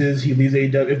loses, he leaves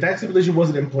AEW. If that stipulation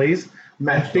wasn't in place,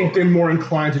 I think they're more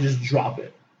inclined to just drop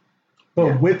it.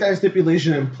 But with that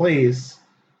stipulation in place,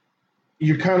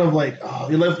 you're kind of like, oh,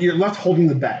 you're left holding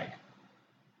the bag.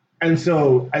 And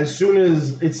so as soon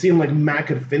as it seemed like Matt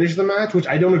could finish the match, which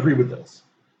I don't agree with this,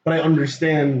 but I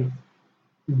understand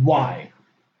why.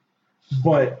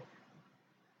 But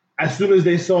as soon as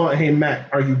they saw, hey, Matt,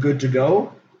 are you good to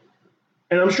go?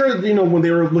 And I'm sure, when they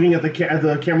were looking at the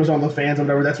cameras on the fans and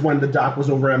whatever, that's when the doc was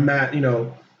over at Matt,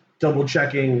 double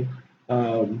checking.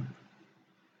 I'm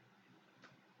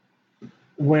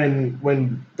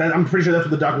pretty sure that's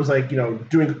what the doc was like,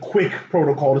 doing a quick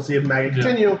protocol to see if Matt could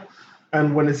continue.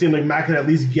 And when it seemed like Matt could at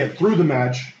least get through the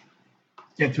match,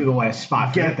 Get through the last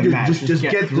spot. Just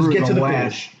get through to the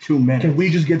last finish. 2 minutes. Can we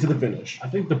just get to the finish? I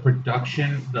think the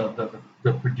production,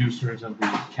 the producers and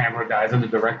the camera guys and the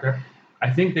director, I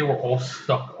think they were all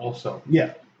stuck also.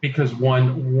 Yeah. Because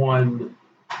when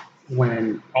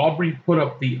Aubrey put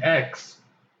up the X,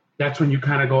 that's when you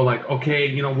kind of go like,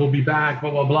 okay, we'll be back,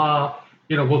 blah, blah, blah.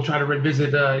 We'll try to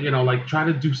revisit, try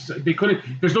to do, they couldn't,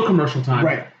 there's no commercial time.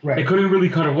 Right. They couldn't really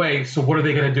cut away, so what are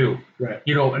they going to do? Right.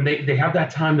 And they have that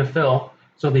time to fill,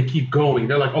 so they keep going.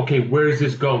 They're like, okay, where is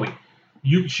this going?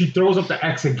 She throws up the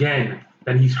X again,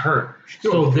 then he's hurt.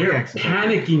 So they're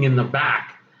panicking in the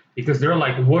back because they're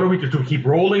like, what are we to keep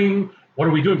rolling? What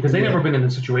are we doing? Because they've never been in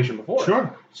this situation before.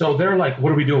 Sure. So they're like,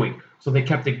 what are we doing? So they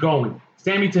kept it going.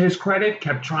 Sammy, to his credit,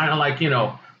 kept trying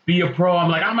to be a pro. I'm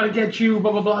like, I'm going to get you,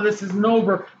 blah, blah, blah. This isn't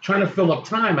over. Trying to fill up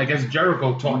time. I guess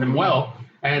Jericho taught him well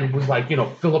and was like,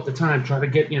 fill up the time, try to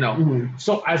get,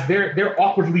 So as they're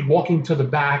awkwardly walking to the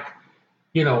back,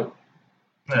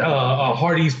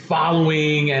 Hardy's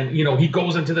following and, he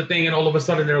goes into the thing and all of a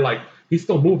sudden they're like, he's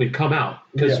still moving, come out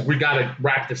because we got to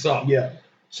wrap this up. Yeah.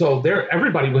 So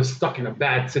everybody was stuck in a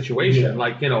bad situation.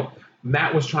 Yeah.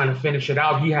 Matt was trying to finish it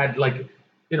out. He had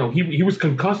he was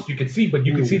concussed, you could see, but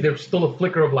you could see there's still a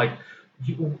flicker of I'm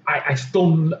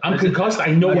concussed.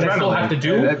 I know what I still have to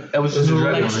do. That was just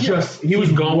adrenaline. He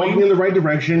was going in the right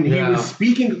direction. Yeah. He was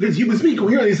speaking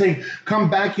clearly. He's saying, "Come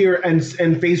back here and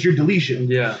face your deletion."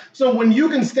 Yeah. So when you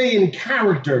can stay in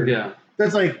character,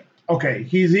 that's like, okay,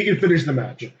 he can finish the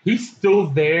match. He's still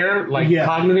there,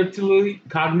 cognitively,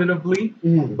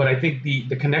 Mm. but I think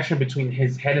the connection between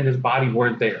his head and his body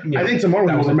weren't there. I think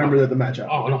tomorrow will remember that the match out.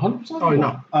 Oh, 100%. Oh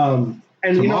no.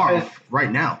 And tomorrow,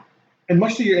 right now. And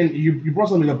much to you brought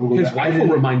something up. His wife will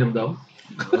remind him though.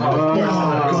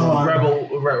 God.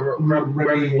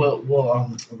 Rebby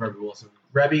Wilson.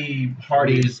 Rebby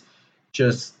Hardy's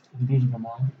just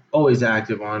always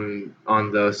active on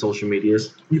the social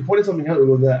medias. You pointed something out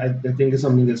that I think is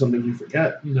something you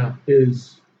forget. Yeah.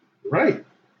 Is right.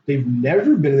 They've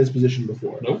never been in this position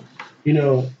before. Nope.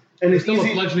 And it's still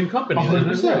easy, a fledgling company.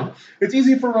 100%. It's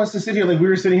easy for us to sit here, like we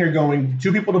were sitting here going,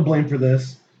 two people to blame for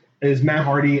this. is Matt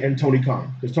Hardy and Tony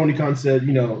Khan. Because Tony Khan said,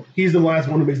 he's the last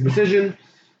one who makes the decision.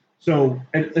 So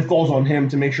it falls on him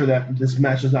to make sure that this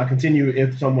match does not continue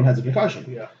if someone has a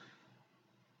concussion. Yeah.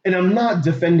 And I'm not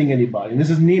defending anybody. This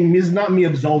is not me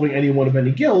absolving anyone of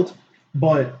any guilt,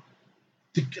 but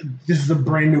this is a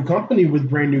brand new company with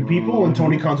brand new people, and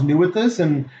Tony Khan's new with this.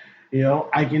 And,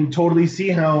 I can totally see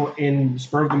how in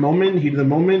spur of the moment, heat of the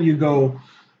moment, you go,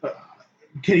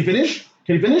 can he finish?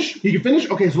 Can he finish? He can finish?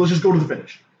 Okay, so let's just go to the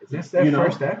finish. Is this their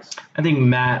first X? I think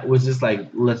Matt was just like,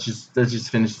 let's just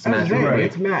finish this match. Right.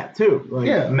 It's Matt too.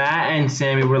 Matt and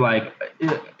Sammy were like,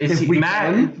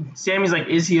 Sammy's like,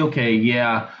 is he okay?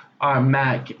 Yeah.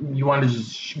 Matt, you want to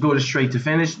just go straight to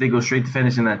finish? They go straight to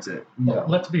finish, and that's it. Yeah.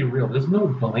 Let's be real. There's no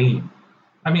blame.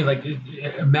 I mean, like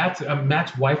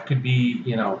Matt's wife could be,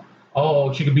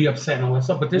 she could be upset and all that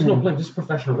stuff, but there's no blame. This is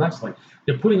professional wrestling.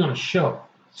 They're putting on a show.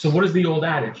 So what is the old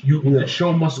adage? The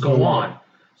show must go on.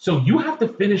 So you have to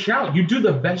finish out. You do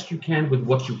the best you can with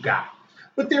what you got.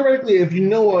 But theoretically, if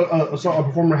a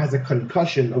performer has a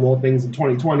concussion of all things in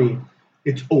 2020,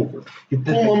 it's over. You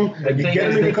pull him, you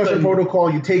get him in concussion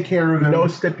protocol, you take care of him. No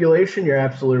stipulation, you're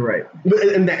absolutely right.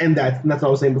 And that's what I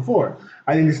was saying before.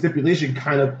 I think the stipulation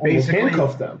kind of almost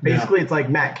handcuffed them. Basically, it's like,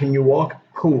 Matt, can you walk?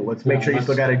 Cool. Let's make sure you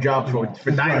still got a job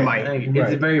for Dynamite. Right.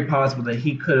 It's very possible that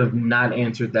he could have not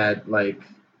answered that,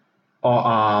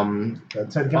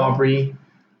 Aubrey,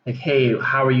 like, hey,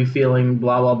 how are you feeling?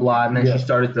 Blah blah blah, and then she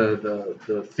started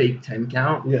the fake 10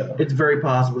 count. Yeah, it's very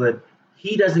possible that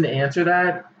he doesn't answer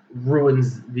that,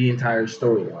 ruins the entire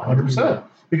storyline. 100%.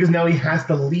 Because now he has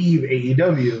to leave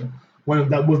AEW when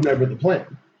that was never the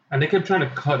plan. And they kept trying to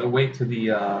cut away to the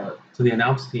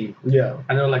announce team. Yeah.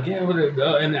 And they were like,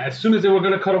 and as soon as they were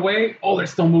gonna cut away, they're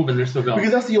still moving, they're still going.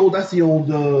 Because that's the old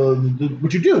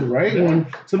what you do, right? Yeah. When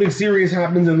something serious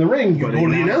happens in the ring, you go to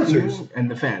the announcers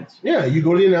and the fans. Yeah, you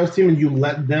go to the announce team and you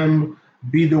let them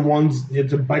be the ones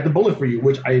to bite the bullet for you,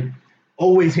 which I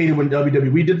always hated when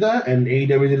WWE did that, and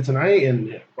AEW did it tonight.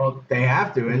 And well, they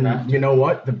have to, and you know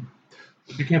what?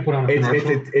 You can't put on a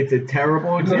commercial. It's a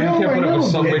terrible example. You can't put up a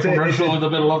Subway commercial in the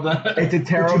middle of that. It's a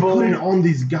terrible. But you put it on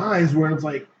these guys where it's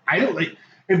like, I don't like.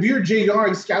 If you're JR,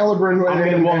 Excalibur,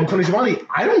 and Tony Schiavone,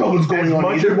 I don't know what's going on.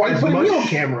 Why are you putting me on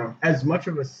camera? As much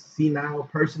of a senile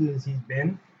person as he's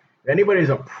been, if anybody's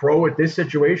a pro at this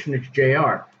situation, it's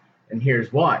JR. And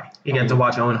here's why. You get to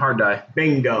watch Owen Hart die.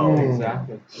 Bingo.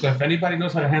 Exactly. So if anybody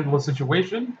knows how to handle a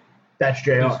situation, that's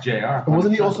JR. It's JR. And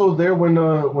wasn't he also there when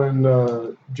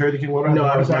Jerry the King Lawler? No,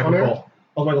 that was Michael Cole.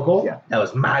 Oh, Michael Cole? Yeah. That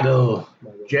was Michael.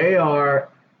 JR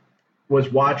was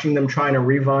watching them trying to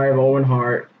revive Owen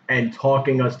Hart and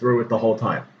talking us through it the whole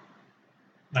time.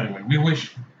 Anyway, we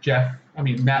wish Matt,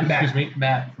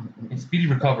 a speedy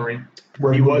recovery.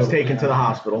 He was taken to the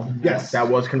hospital. Yes. That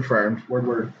was confirmed.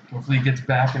 Word. Hopefully he gets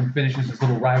back and finishes his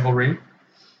little rivalry.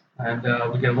 And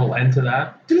we get a little end to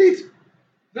that. Delete.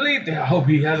 I hope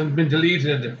he hasn't been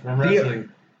deleted from wrestling.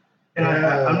 And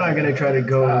I'm not going to try to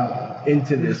go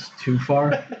into this too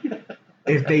far.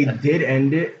 If they did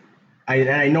end it,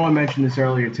 I know I mentioned this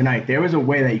earlier tonight, there was a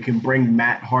way that you can bring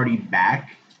Matt Hardy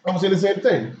back. I was saying the same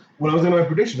thing. When I was in my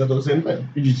predictions, I thought the same thing.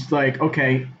 You're just like,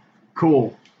 okay,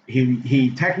 cool.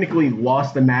 He technically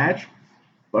lost the match,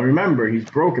 but remember, he's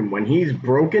broken. When he's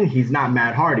broken, he's not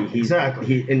Matt Hardy.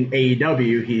 Exactly. In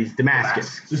AEW, he's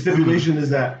Damascus. The stipulation is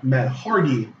that Matt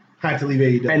Hardy had to leave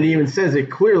AEW. And he even says it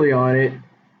clearly on it.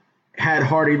 Had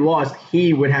Hardy lost,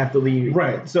 he would have to leave.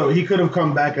 Right. So he could have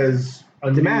come back as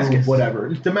a Damascus. Whatever.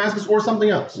 Damascus or something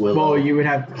else. Well, you would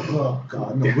have... Oh,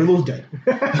 God. No, Willow's dead.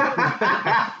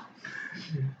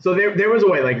 So there was a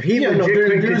way. Like, if he legit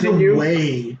could continue... a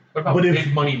way. What about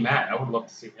Big Money Matt? I would love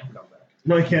to see him come back.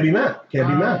 No, he can't be Matt.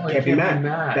 Can't be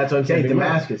Matt. That's what I'm saying.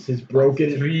 Damascus is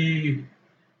broken.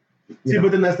 See,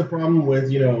 but then that's the problem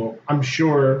with, I'm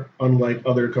sure, unlike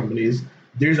other companies,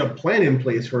 there's a plan in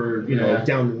place for,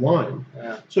 down the line.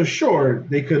 Yeah. So sure,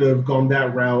 they could have gone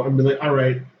that route and be like, all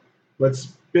right, let's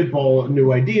spitball a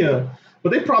new idea.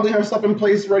 But they probably have stuff in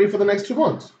place ready for the next 2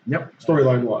 months. Yep.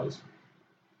 Storyline wise.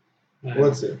 Yeah.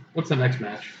 Let's see. What's the next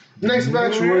match? The next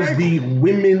match was the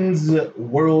Women's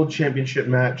World Championship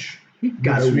match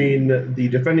between the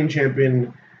defending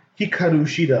champion Hikaru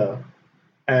Shida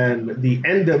and the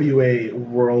NWA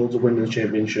World Women's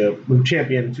champion,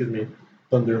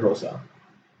 Thunder Rosa.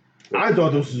 I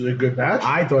thought this was a good match.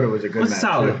 I thought it was a good match. It was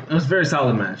solid. It was a very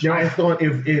solid match. I thought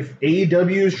if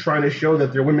AEW is trying to show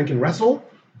that their women can wrestle,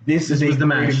 this is a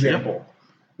great example. Yep.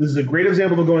 This is a great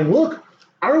example of going, look,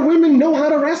 our women know how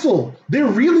to wrestle. They're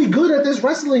really good at this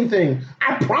wrestling thing.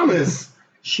 I promise.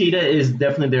 Shida is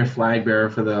definitely their flag bearer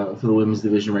for the women's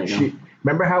division right now.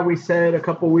 Remember how we said a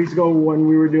couple weeks ago when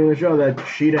we were doing the show that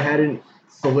Shida hadn't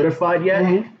solidified yet.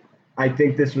 Mhm. I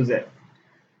think this was it.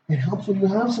 It helps when you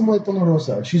have someone like Thunder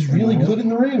Rosa. She's really good in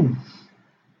the ring.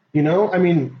 You know, I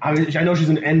mean, I know she's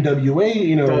an NWA.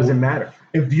 You know, Doesn't matter.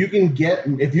 if you can get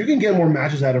more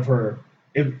matches out of her,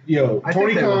 if I Tony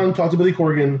think they Khan will. talk to Billy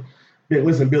Corgan. Hey,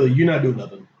 listen, Billy, you're not doing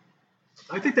nothing.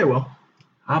 I think they will.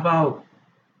 How about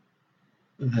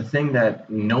the thing that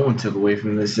no one took away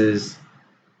from this is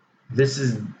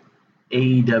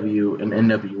AEW and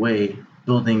NWA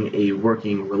building a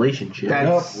working relationship.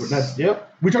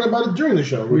 Yep. We talked about it during the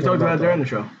show. We talked about it during the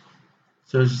show.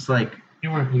 So it's just like,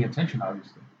 You weren't paying attention,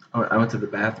 obviously. I went to the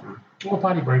bathroom. Well,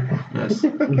 potty break. Yes.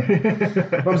 But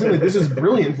I'm saying, like, this is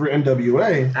brilliant for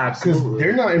NWA because Absolutely.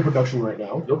 they're not in production right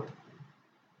now. Nope.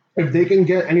 If they can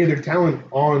get any of their talent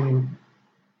on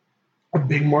a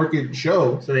big market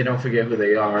show, So they don't forget who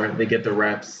they are. They get the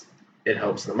reps. It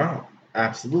helps them out.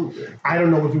 Absolutely. I don't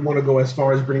know if we want to go as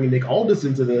far as bringing Nick Aldis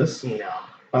into this. No.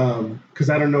 Because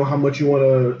I don't know how much you want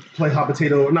to play hot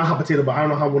potato, not hot potato, but I don't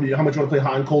know how much you want to play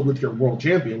hot and cold with your world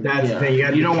champion. That's the thing.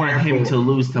 You don't want him to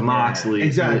lose to Moxley.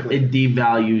 exactly. It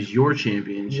devalues your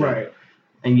championship. Right.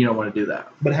 And you don't want to do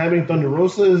that. But having Thunder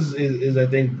Rosa is I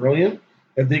think, brilliant.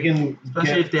 If they can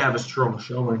Especially if they have a strong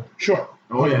showing. Sure.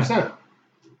 Oh, yeah. 100%.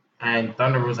 And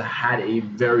Thunder Rosa had a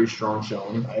very strong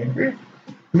showing. I agree.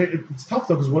 I mean, it's tough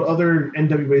though, because what other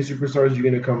NWA superstars are you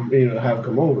going to have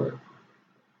come over?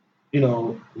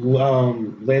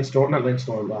 Lance Storm, not Lance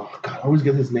Storm. Oh God, I always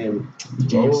get his name.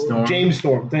 James Storm. James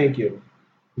Storm. Thank you.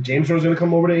 James Storm's going to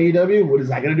come over to AEW. What is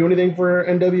that going to do anything for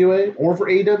NWA or for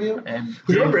AEW? And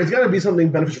Because remember, it's got to be something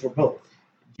beneficial for both.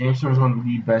 James Storm's one of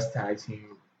the best tag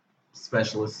team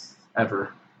specialists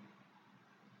ever.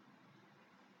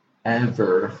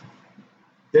 Ever.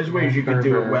 There's ways you could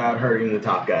do it without hurting the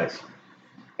top guys.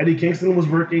 Eddie Kingston was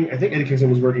working. I think Eddie Kingston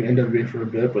was working NWA for a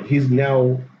bit, but he's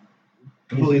now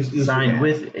completely Signed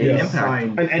with Yeah. Impact.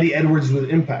 Signed. And Eddie Edwards is with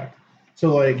Impact.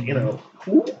 So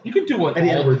You could do what Eddie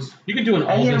all Edwards. You could do an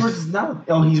Eddie Aldis. Edwards is not.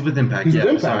 Oh, he's with Impact. He's yeah,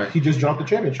 with Impact. sorry. He just dropped the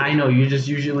championship. I know. You just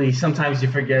usually sometimes you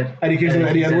forget. Eddie Kingston,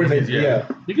 Eddie Edwards. Yeah.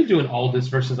 You could do an Aldis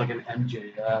versus like an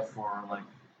MJF or like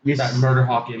Yes. that Murder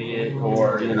Hawk idiot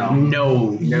or No.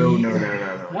 No.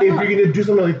 Why If not? you're gonna do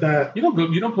something like that, You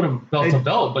don't put him belt to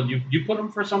belt, but you put him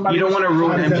for somebody. You don't want to how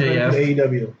ruin does that benefit MJF.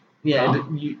 AEW? Yeah. Huh?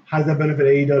 How does that benefit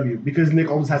AEW? Because Nick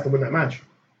Aldis has to win that match.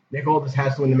 Nick Aldis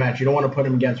has to win the match. You don't want to put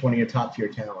him against one of your top tier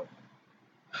talent.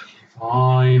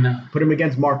 Fine. Put him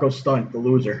against Marco Stunt, the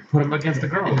loser. Put him against the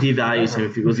girl. It devalues him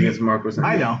if he goes against Marcos.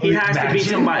 I know. He has to beat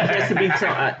somebody. He has to beat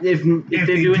some. If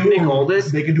they're doing Nick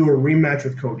Aldis, they could do a rematch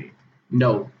with Cody.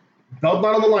 no. Belt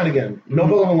not on the line again. No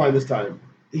belt on the line this time.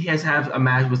 He has to have a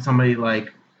match with somebody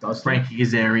like Dustin. Frankie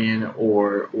Kazarian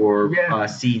or Yeah.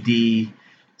 CD,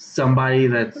 somebody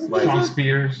that's like Sean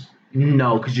Spears.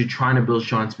 no, because you're trying to build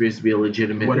Sean Spears to be a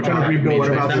legitimate. What trying to about, rebuild what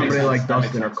That about makes somebody sense. like That makes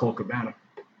Dustin or sense. Cole Cabana?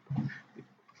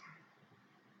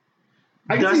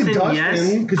 I can see Dustin, Dustin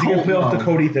yes. because you can play off the No.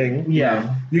 Cody thing.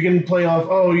 Yeah. You can play off,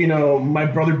 my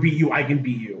brother beat you, I can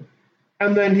beat you.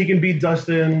 And then he can beat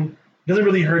Dustin. Doesn't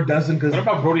really hurt Dustin because What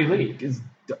about Brody Lee?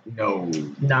 No.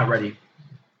 Not ready.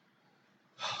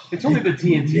 It's only the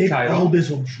TNT Nick title.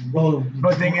 Aldis will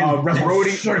But thing is, wrestle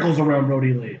Brody- circles around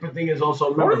Brody Lee. The thing is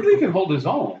also, Brody remember, Lee can hold his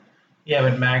own. Yeah,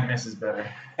 but Magnus is better.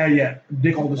 And yeah,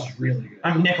 Nick Aldis is really good.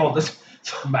 I'm Nick Aldis.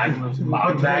 Magnus.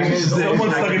 Magnus is-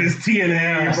 Someone stuck in his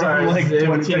TNA from like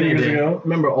 20 years ago.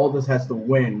 remember, Aldis has to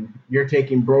win. You're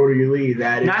taking Brody Lee.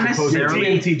 That is Not supposed to necessarily.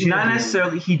 TNT champion. Not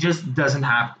necessarily. He just doesn't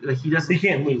have. Like, he doesn't. He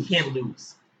can't lose. He can't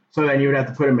lose. So then you would have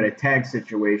to put him in a tag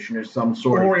situation or some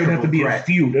sort Or of it'd have to be triple a threat.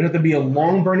 feud. It'd have to be a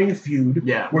long burning feud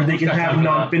Yeah. where they Who's can got have time for that?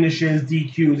 non-finishes,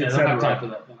 DQs, Yeah, they don't have time etc. for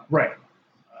that. Right.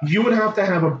 You would have to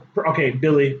have okay,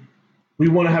 Billy. We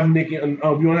want to have Nick. We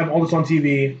want to have all this on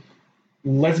TV.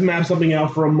 Let's map something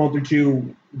out for a month or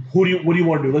two. What do you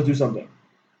want to do? Let's do something.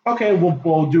 Okay,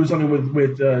 we'll do something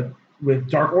with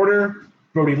Dark Order,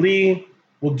 Brody Lee.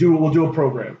 We'll do a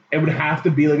program. It would have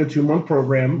to be like a 2-month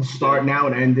program. Start now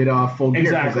and end it full gear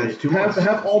because Exactly. that's 2 months.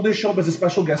 Have Aldis show up as a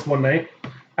special guest one night,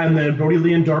 and then Brody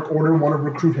Lee and Dark Order want to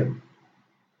recruit him.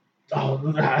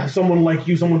 Oh, someone like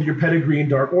you, someone with your pedigree in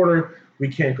Dark Order, we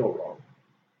can't go wrong.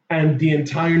 And the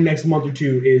entire next month or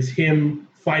two is him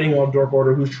fighting off Dark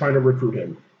Order, who's trying to recruit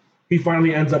him. He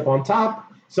finally ends up on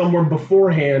top. Somewhere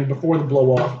beforehand, before the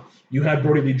blow off, you had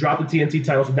Brody Lee drop the TNT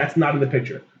title, so that's not in the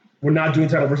picture. We're not doing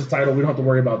title versus title. We don't have to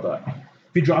worry about that.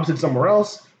 If he drops it somewhere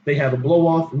else, they have a blow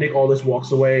off. Nick Aldis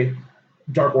walks away.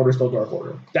 Dark Order still Dark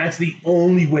Order. That's the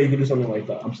only way you can do something like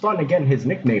that. I'm starting to get his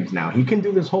nicknames now. He can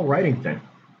do this whole writing thing.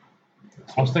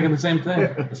 I was thinking the same thing.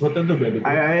 That's what they do, baby.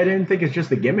 I didn't think it's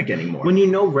just a gimmick anymore. When you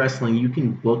know wrestling, you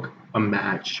can book a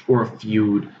match or a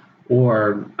feud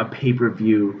or a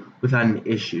pay-per-view without an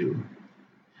issue.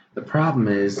 The problem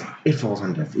is it falls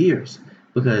on deaf ears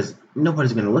because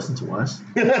nobody's going to listen to us.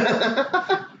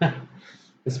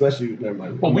 Especially, never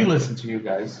mind. Well, we listen to you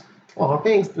guys. Oh,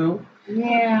 thanks, Bill.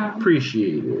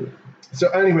 Appreciate it. So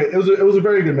anyway, it was a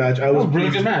very good match. I was a really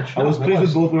pleased- good match. I was No, it pleased with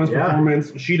was. both women's Yeah.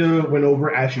 performance. Sheeta went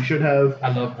over as she should have,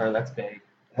 I love her. That's big.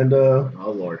 and Oh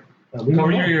Lord. we Cover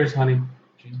moved your on. ears, honey.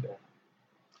 She's big.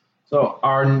 So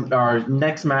our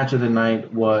next match of the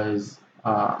night was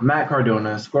Matt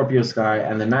Cardona, Scorpio Sky,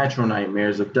 and the Natural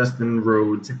Nightmares of Dustin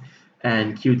Rhodes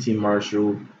and QT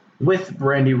Marshall with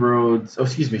Brandy Rhodes. Oh,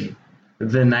 excuse me,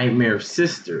 the Nightmare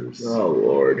Sisters, Oh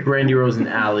Lord. Brandy Rhodes and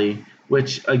Allie.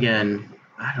 Which again,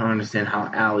 I don't understand how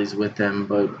Allie's with them,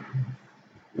 but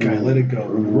Okay, let it go.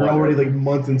 We're Whatever. already like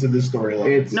months into this storyline.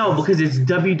 It's no, because it's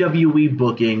WWE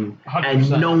booking, and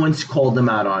 100%. no one's called them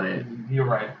out on it. You're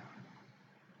right.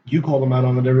 You call them out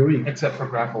on it every week. Except for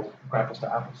grapples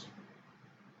to apples.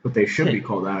 But they should be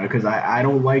called out because I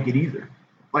don't like it either.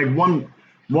 Like one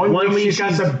One week week she's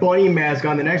got she's- the bunny mask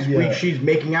on, the next Yeah. week she's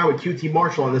making out with QT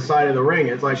Marshall on the side of the ring.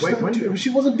 It's like, wait, when She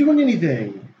wasn't doing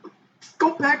anything.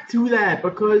 go back to that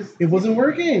because It wasn't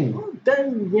working.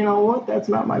 then you know what? That's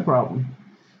not my problem.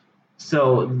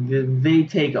 So they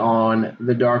take on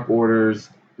the Dark Order's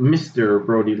Mr.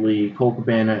 Brody Lee, Cole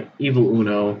Cabana, Evil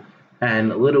Uno,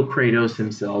 and little Kratos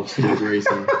himself, Stu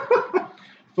Grayson.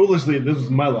 Foolishly, this was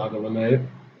my lock of the night.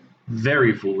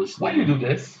 Very foolishly. Why do you do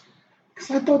this?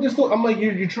 Because I thought this. I'm like,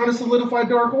 you're trying to solidify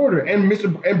Dark Order, and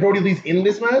Brody Lee's in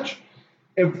this match.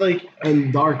 If like,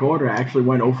 And Dark Order actually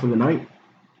went 0 for the night.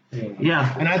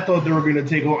 Yeah. and I thought they were going to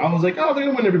take over. I was like, oh, they're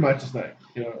going to win every match this night.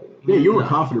 You know, Yeah, you were No.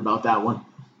 confident about that one.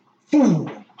 fool.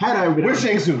 Where's Had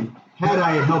Shang Tsung?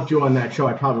 I helped you on that show,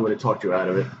 I probably would have talked you out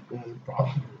of it.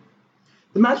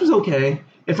 The match was okay.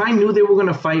 If I knew they were going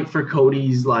to fight for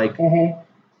Cody's, like,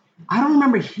 I don't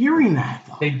remember hearing that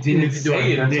though. They didn't Need to do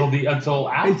say it. it until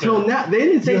after. Until now, they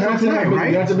didn't say You it have to tonight, have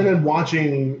right? been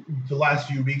watching the last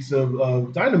few weeks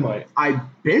of Dynamite. I've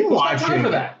been Who's got time watching. for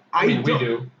that? I I mean, we don't-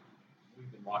 do.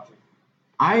 We've been watching.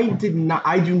 I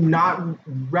do not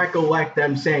recollect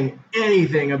them saying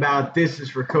anything about this is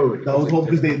for Cody. That was whole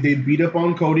because they beat up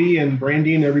on Cody and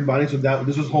Brandy and everybody. So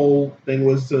this whole thing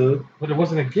was to. But it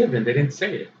wasn't a given. They didn't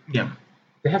say it. yeah.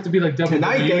 They have to be like WWE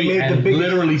Tonight they made and the biggest-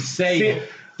 literally say See- it.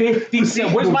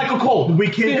 57. Where's Michael Cole? We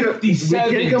can't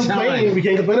 57 complain. times. We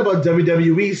can't complain about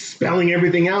WWE spelling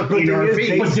everything out But in the our thing is,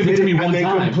 face. But give it to me one and then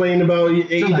time. complain about They're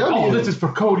AEW like, oh, this is for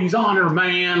Cody's honor,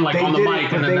 man. Like They on the did mic.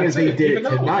 it, And the then thing is, that's they it. did Even it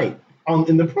though- tonight.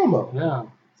 in the promo. Yeah.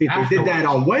 See, if they did that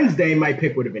Afterwards. on Wednesday, my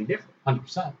pick would have been different.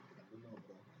 100%.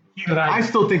 I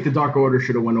still think the Dark Order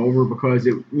should have went over because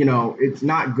it's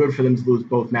not good for them to lose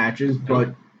both matches,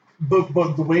 but But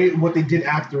the way what they did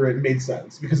after it made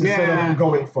sense because instead Yeah. of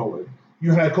going forward,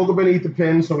 you had Cole Cabana eat the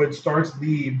pin, so it starts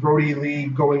the Brody Lee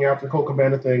going after Cole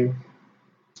Cabana thing.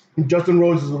 Justin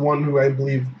Rhodes is the one who I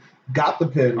believe got the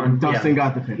pin. Dustin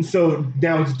got the pin. So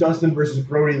now it's Dustin versus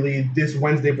Brody Lee this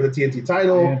Wednesday for the TNT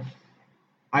title. Yeah.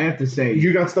 I have to say,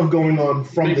 You got stuff going on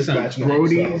from Makes this sense. match now.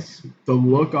 the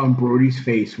look on Brody's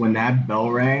face when that bell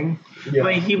rang, So, yeah.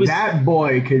 But he was that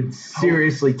boy could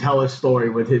seriously tell a story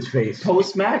with his face.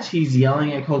 post match. He's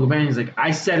yelling at Cole Cabana. He's like,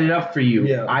 "I set it up for you.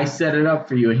 Yeah. I set it up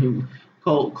for you." And he,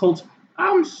 Colt's,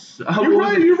 You're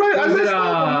right, you're right. I Was messed it, up.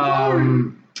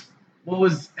 I'm sorry. what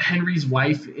was Henry's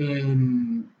wife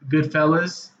in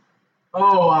Goodfellas?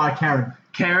 Oh, Karen.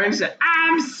 Karen said,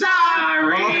 "I'm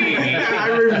sorry." I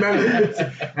remember this.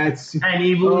 That's And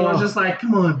Evil Oh. was just like,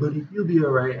 "Come on, buddy, you'll be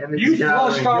all right." And then You she got,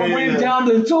 flushed like, our yeah, wind yeah. down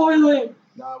the toilet.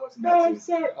 no, it wasn't No, that I'm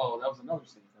scene. sorry. Oh, that was another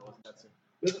scene. That wasn't that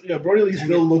scene. Yeah, Brody Lee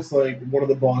still looks like one of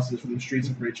the bosses from the Streets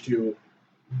of Rage 2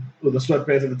 with the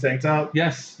sweatpants and the tank top.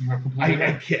 Yes, you are completely I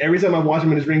right. can't, every time I watch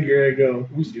him in his ring gear, I go.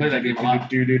 We used to play that game a lot.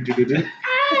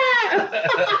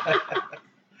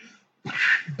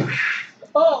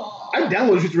 Oh, I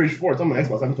downloaded Streets of Rage 4. It's on my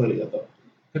Xbox. I haven't played it yet though.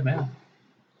 good man.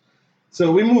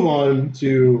 So we move on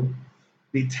to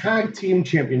the tag team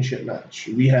championship match.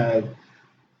 We have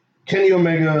Kenny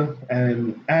Omega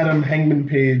and Adam Hangman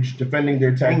Page defending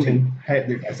their tag team.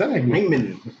 I said Hangman.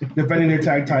 Hangman. Defending their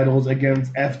tag titles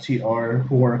against FTR,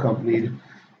 who are accompanied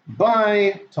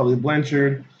by Tully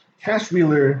Blanchard, Cash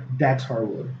Wheeler, Dax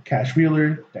Harwood. Cash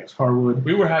Wheeler, Dax Harwood.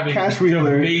 We were having Cash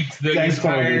Wheeler, debates the Dax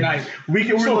entire Harwood. night.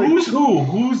 We're So like, who's who?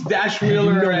 Who's Dash I have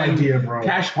Wheeler no and idea, bro.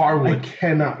 Cash I Harwood?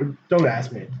 cannot. Don't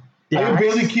ask me. I can Dax-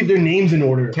 barely keep their names in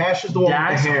order. Cash is the one with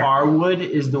Dax the hair. Harwood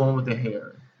is the one with the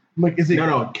hair. I'm like, is it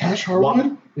No. Cash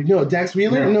Harwood? Like, no, Dax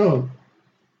Wheeler? Yeah. No.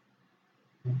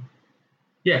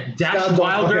 Yeah, Dash Scott Dawson,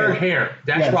 Wilder okay. hair.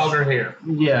 Dash Yes. Wilder hair.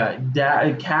 Yeah,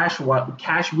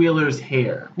 Cash Wheeler's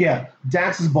hair. Yeah,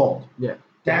 Dax is bald. Yeah.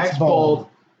 Dax bald.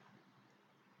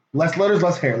 Less letters,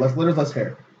 less hair. Less letters, less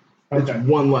hair. It's Okay.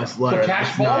 one less letter. So Cash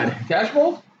That's Bald? not- Cash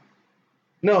Bald?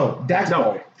 No, Dax No,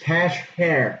 bald. Cash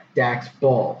hair, Dax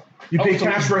bald. You pay so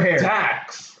cash it's for hair.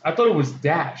 Dax. I thought it was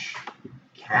Dash.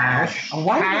 Cash.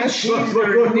 Why did Cash? they change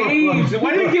their names?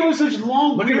 Why did they give us such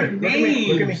long, Look at me. weird Look at me.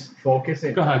 Look at me. names? Focus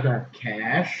in. Go ahead, go ahead.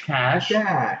 Cash. Cash.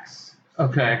 Dax.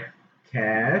 Okay.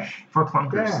 Cash. For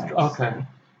clunkers. Dax. Okay.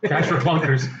 Cash for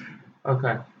clunkers.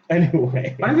 Okay.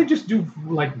 Anyway. Why don't they just do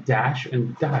like Dash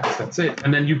and Dax? That's it.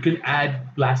 And then you can add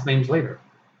last names later.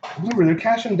 Remember, they're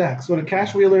Cash and Dax. So the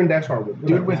Cash Wheeler and Dax Harwood.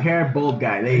 Dude with hair, bold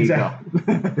guy. There you Exactly.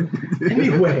 go.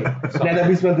 Anyway, now that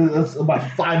we spent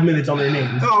about 5 minutes on their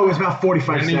names. Oh, it was about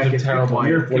 45 Their names are seconds. terrible. Quiet.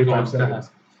 You're Keep 45 going. seconds.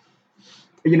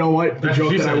 You know what? The That's joke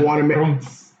what you that I said. want to make.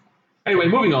 Anyway,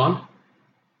 moving on.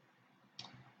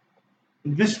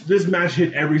 This match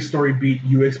hit every story beat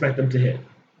you expect them to hit.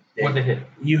 What they hit?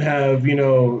 You have,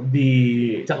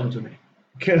 the Tell them to me.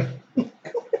 Come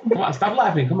on, stop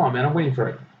laughing. Come on, man. I'm waiting for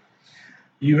it.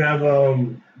 you have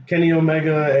Kenny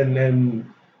Omega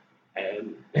and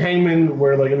Hangman,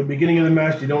 where like at the beginning of the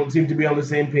match they don't seem to be on the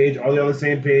same page. Are they on the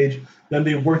same page? Then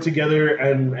they work together,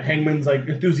 and Hangman's like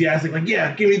enthusiastic, like,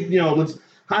 yeah, give me, let's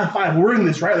high five. We're in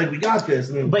this, right? Like we got this.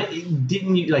 And then But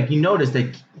didn't you you notice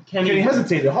that Kenny Kenny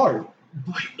hesitated hard.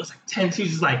 it was like tense. He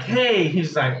was just like, hey, he's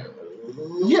just like,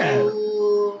 Yeah.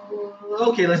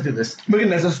 okay, let's do this. But again,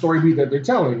 that's a story beat that they're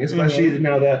telling, especially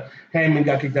now that Hangman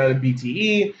got kicked out of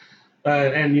BTE,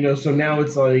 and so now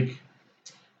it's like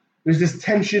there's this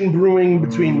tension brewing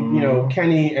between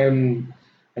Kenny and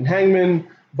Hangman,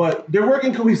 but they're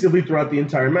working cohesively throughout the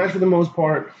entire match for the most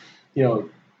part.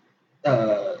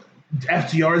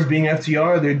 FTR is being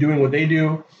FTR; they're doing what they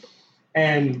do,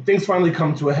 and things finally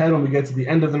come to a head when we get to the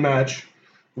end of the match,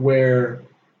 where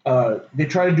they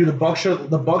try to do the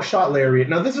buckshot lariat.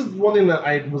 Now, this is one thing that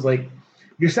I was like,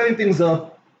 you're setting things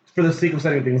up for the sake of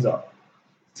setting things up.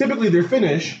 Typically, their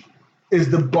finish is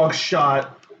the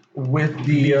buckshot with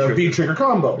the V-trigger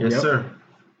combo. Yes, sir.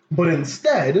 But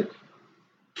instead,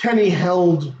 Kenny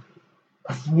held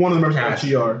one of the members of Cash.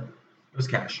 FTR It was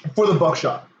Cash. for the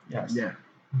buckshot. Yes. Yeah.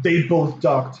 They both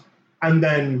ducked, and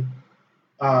then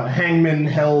Hangman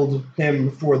held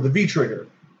him for the V-trigger.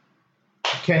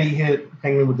 Kenny hit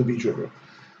Hangman with the V-trigger.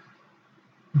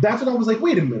 That's when I was like,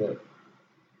 wait a minute.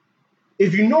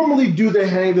 If you normally do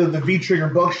the V-trigger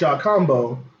buckshot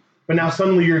combo, but now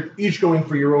suddenly you're each going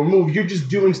for your own move, you're just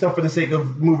doing stuff for the sake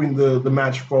of moving the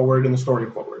match forward and the story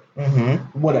forward.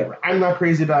 Mm-hmm. Whatever. I'm not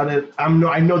crazy about it. I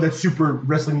know that's super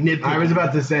wrestling nitpicky. I was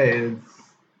about to say,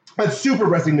 That's super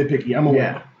wrestling nitpicky. I'm aware.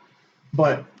 yeah.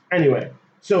 But anyway,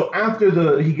 so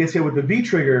after he gets hit with the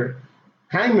V-trigger,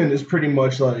 Hangman is pretty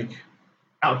much like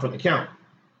out for the count.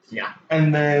 Yeah.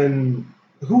 And then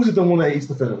who's it the one that eats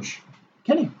the finish?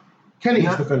 Kenny. Kenny Yeah.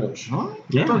 eats the finish. Huh?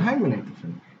 Yeah. I thought Hangman ate the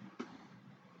finish.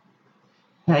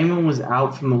 Hangman was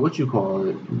out from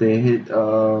the They hit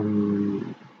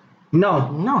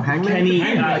no. No, Hangman. Kenny,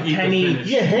 Hangman eat the Kenny, finish.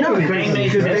 Yeah, Hangman. Hangman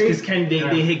because because Kenny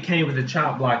they hit Kenny with a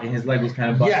chop block and his leg was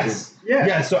kind of busted. yes. Yeah.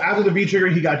 Yeah, so after the V-trigger,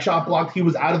 he got chop blocked. He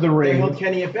was out of the They ring. held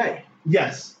Kenny at bay.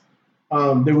 Yes.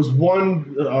 There was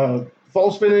one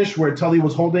false finish where Tully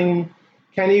was holding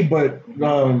Kenny, but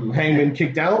Hangman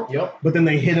kicked out. Yep. But then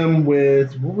they hit him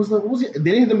with what was it?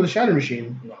 They didn't hit him with a shatter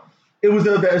machine. No. It was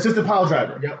the assisted pile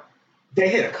driver. Yep. They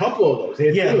hit a couple of those. They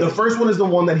hit Yeah, two the of first one is the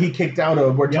one that he kicked out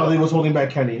of, where Yep. Tully was holding back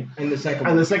Kenny, them. And the second and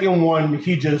one. the second one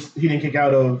he didn't kick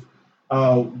out of.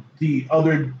 The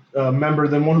other member,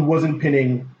 the one who wasn't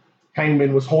pinning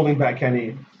Hangman, was holding back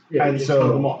Kenny, Yeah, and just so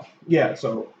held them off. yeah,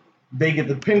 so they get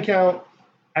the pin count.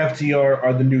 FTR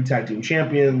are the new tag team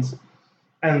champions,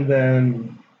 and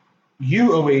then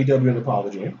you owe AEW an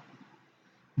apology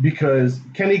because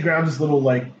Kenny grabs this little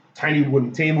tiny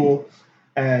wooden table,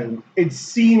 and it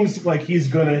seems like he's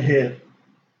gonna hit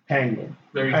Hangman.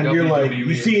 Very And you're like, WWE.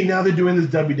 you see now they're doing this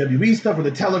WWE stuff where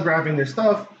they're telegraphing their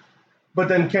stuff, but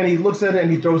then Kenny looks at it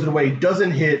and he throws it away. He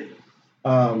doesn't hit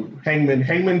Hangman.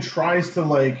 Hangman tries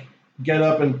to get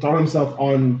up and throw himself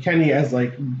on Kenny as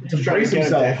to He's trying brace to get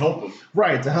him himself. to help him.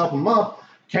 Right, to help him up.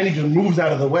 Kenny just moves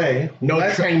out of the way, No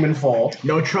lets tr- Hangman fall,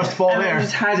 No trust fall And then there.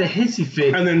 just has a hissy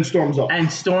fit and then storms off.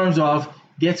 and storms off.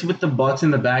 Gets with the Bucks in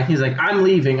the back. He's like, "I'm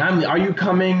leaving. Are you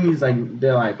coming?" He's like,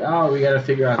 "They're like, oh, we got to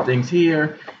figure out things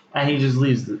here," and he just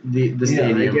leaves the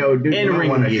stadium Like, yo, dude, in you ring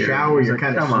want to gear. shower? He's You're like,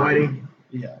 kind of "Come on." sweaty.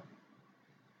 Yeah.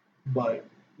 But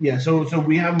Yeah, so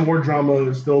we have more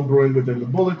drama still brewing within the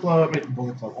Bullet Club.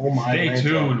 Bullet Club. Oh my! Stay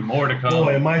tuned. More to come.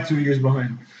 Boy, am I 2 years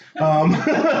behind?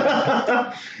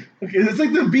 Okay, it's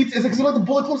like the beat. It's like the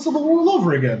Bullet Club Civil War all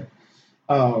over again.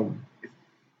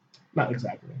 Not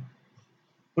exactly,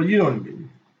 but you know what I mean.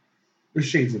 There's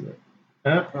shades of it.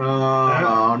 No.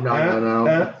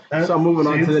 So moving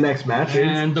on to the next match.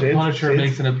 And the Punisher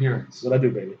makes an appearance. What I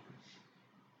do, baby.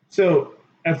 So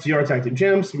FTR Tag Team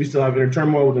Champs. We still have inner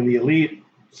turmoil within the Elite.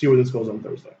 See where this goes on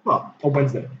Thursday. Well,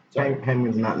 Wednesday. Sorry.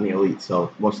 Hangman's not in the Elite,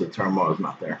 so most of the turmoil is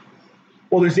not there.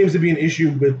 Well, there seems to be an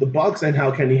issue with the Bucks and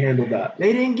how Kenny handled that.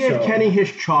 They didn't give Kenny his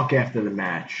chalk after the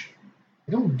match.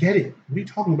 I don't get it. What are you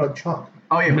talking about, chalk?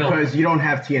 Oh yeah, because you don't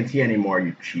have TNT anymore,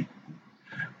 you cheap.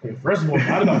 Okay, first of all,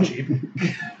 not about cheap.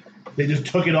 They just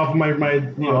took it off of my They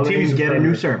TV didn't get a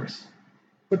new service.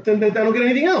 But then I don't get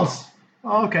anything else.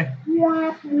 Oh, okay.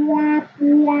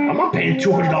 I'm not paying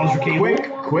 $200 for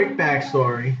cable. Quick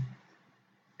backstory.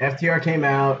 FTR came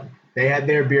out. They had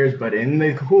their beers, but in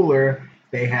the cooler,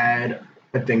 they had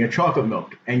a thing of chocolate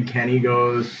milk. And Kenny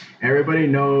goes, everybody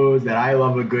knows that I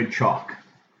love a good chalk.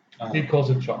 He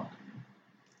calls it chalk.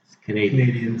 It's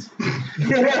Canadians.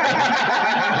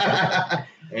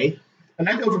 Hey? And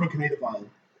that goes from a Canadian file.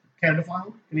 Canada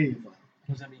file? Canadian file.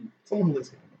 What does that mean? Someone who lives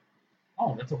in Canada.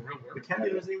 Oh, that's a real The word.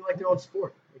 Canada doesn't even like their own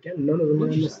sport. Again, none of them are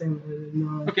in the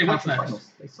same Okay, what's next? finals.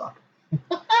 They suck.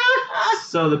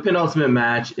 So the penultimate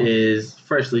match is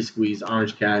freshly squeezed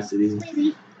Orange Cassidy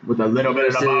With a little bit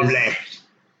of the versus bubbly.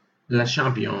 La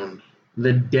Champion,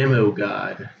 the Demo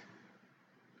God,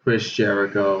 Chris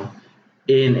Jericho,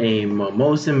 in a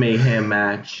Mimosa Mayhem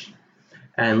match.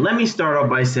 And let me start off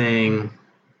by saying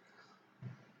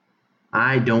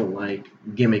I don't like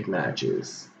gimmick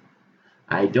matches.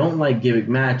 I don't like gimmick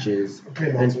matches. Okay,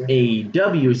 And Monster.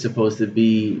 AEW is supposed to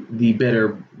be the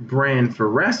better brand for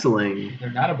wrestling, They're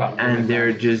not about and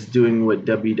they're just doing what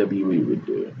WWE would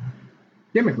do.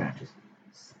 Gimmick matches.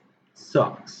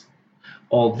 Sucks.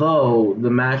 Although the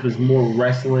match was more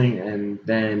wrestling, and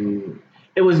then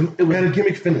it was We had a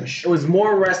gimmick finish. it was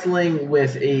more wrestling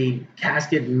with a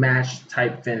casket match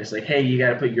type finish. Like, hey, you got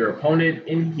to put your opponent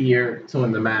in here to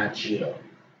win the match,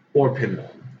 or pin them.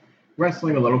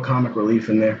 Wrestling, a little comic relief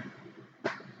in there.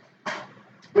 I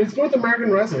mean, it's North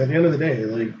American wrestling. At the end of the day,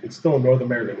 like it's still North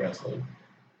American wrestling,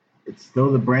 It's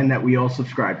still the brand that we all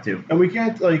subscribe to. and we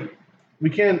can't act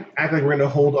like we're gonna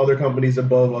hold other companies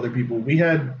above other people. We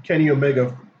had Kenny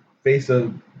Omega face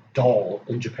a doll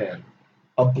in Japan,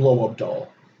 a blow up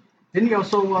doll. Didn't he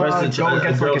also Where's the go child-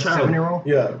 against girl like a child? 7-year-old?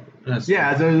 Yeah, Yes.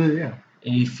 Yeah, yeah.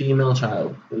 A female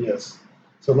child. yes.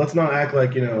 So let's not act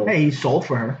like Hey, he sold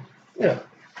for her. Yeah.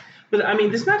 But I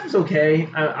mean, this match was okay.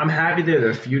 I'm happy that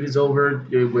the feud is over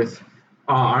with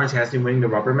Orange Cassidy winning the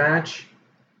rubber match.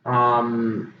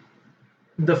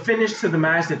 The finish to the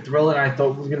match, the thrill I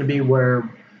thought was going to be where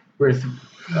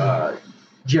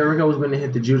Jericho was going to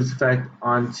hit the Judas effect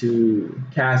onto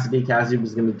Cassidy. Cassidy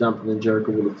was going to dump, and then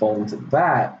Jericho would have fallen to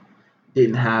that.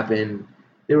 Didn't happen.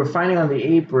 They were fighting on the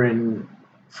apron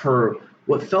for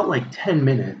what felt like 10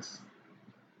 minutes.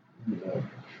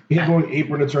 He had going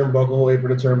apron to turnbuckle,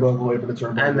 apron to turnbuckle, apron to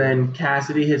turnbuckle. And then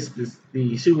Cassidy hits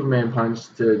the Superman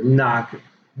punch to knock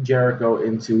Jericho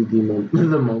into the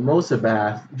Mimosa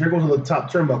bath. Jericho's on the top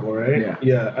turnbuckle, right? Yeah.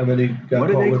 Yeah, and then he got What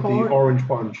did caught they with call the it? orange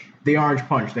punch. The Orange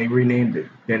Punch. They renamed it.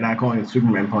 They're not calling it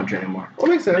Superman Punch anymore.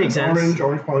 Well, makes sense. Makes sense.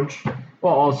 Orange punch,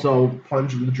 Well, also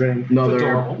punch in the drink.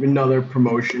 adorable. another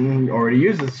promotion already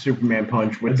uses Superman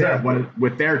Punch with Exactly.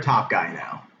 with their top guy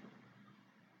now.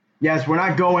 Yes, we're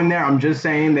not going there. I'm just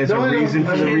saying there's No, a I know. reason You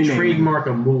for the can't renaming. trademark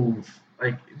a move.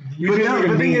 Like, You But just no, need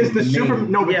the a thing name, is, the the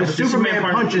Superman Superman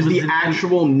punch punch is was the an-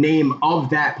 actual name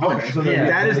of that punch. Okay, so then Yeah,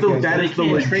 that is the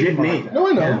legit trademark name. that. No,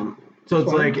 I know. So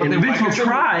it's Fine. like But They could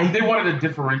try. They wanted to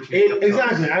differentiate. themselves.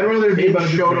 Exactly. I'd rather it be in about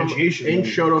a differentiation.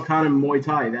 Shotokan and Muay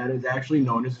Thai, that is actually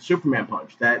known as a Superman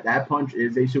punch. That punch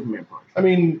is a Superman punch. I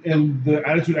mean, in the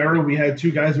Attitude Era, we had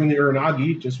two guys doing the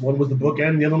Uranagi. Just one was the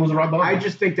bookend, the other one was the rock bottom. I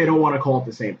just think they don't want to call it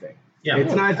the same thing. Yeah,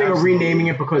 It's not a thing of absolutely. renaming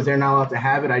it because they're not allowed to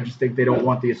have it. I just think they don't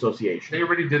want the association. They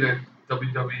already did a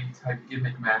WWE type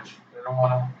gimmick match. They don't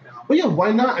want to, But yeah,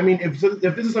 why not? I mean, if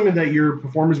this is something that your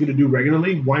performer's going to do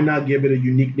regularly, why not give it a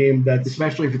unique name that's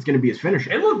Especially if it's going to be his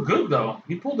finisher. It looked good though.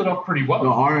 He pulled it off pretty well. The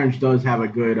Orange does have a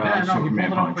good yeah, no, he pulled Superman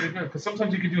it off punch. pretty good. Because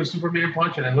sometimes you could do a Superman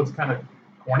punch and it looks kind of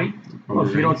corny. Well,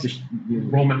 if you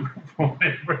don't, Roman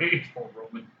Reigns or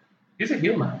Roman. He's a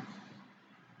heel now.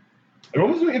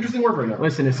 Roman's doing interesting work right now.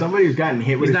 listen, if somebody's gotten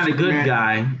hit with He's a not a good Superman-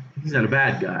 guy. He's not a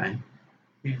bad guy.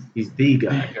 He's He's the the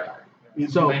guy. guy.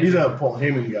 He's a Paul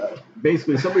Heyman guy.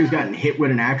 basically somebody's gotten hit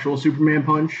with an actual Superman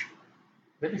punch.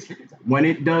 Maybe Sleepy Time.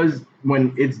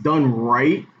 When it's done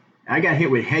right, I got hit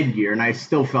with headgear, and I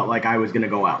still felt like I was gonna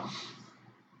go out.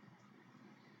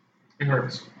 It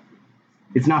hurts.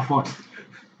 It's not fun.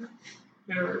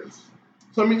 It hurts.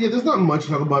 So I mean, yeah, there's not much to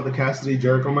talk about the Cassidy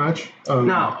Jericho match.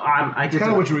 No, I it's just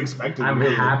kind of what you expected. I'm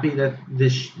really. happy that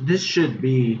this should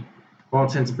be, for all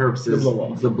intents and purposes,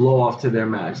 The blow off to their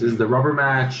match. This is the rubber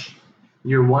match.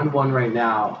 You're 1-1 right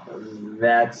now.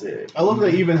 That's it. I love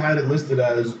that they even had it listed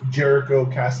as Jericho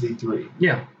Cassidy 3.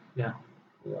 Yeah. You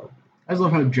know. I just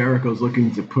love how Jericho's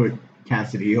looking to put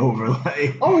Cassidy over,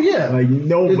 like Oh yeah,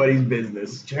 nobody's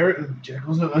business. Jericho's He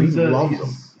loves him.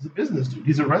 he's a business dude.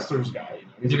 He's a wrestler's guy. You know?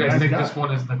 He's Do you a guys nice think guy. this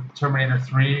one is the Terminator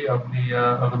 3 of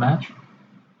the match?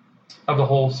 Of the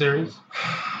whole series?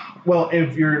 Well,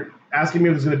 if you're asking me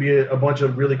if there's going to be a bunch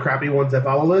of really crappy ones that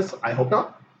follow this, I hope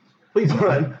not. Please,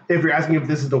 But if you're asking if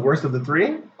this is the worst of the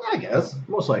three, I guess.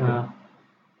 most likely.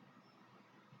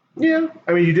 Yeah.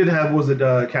 I mean, you did have, was it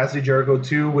Cassidy Jericho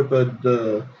 2 with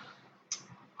the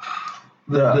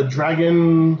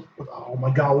dragon? Oh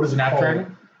my God, what is it called?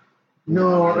 Snapdragon?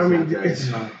 No, I mean, Snapdragon.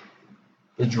 it's.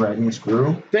 The dragon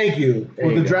screw. Thank you. There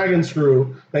With you the go. dragon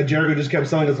screw that Jericho just kept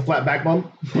selling as a flat back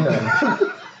bump. Yeah.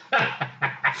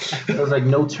 There was like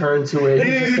no turn to it.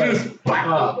 He just like,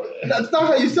 Bop. That's not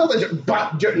how you sell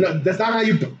that. No, that's not how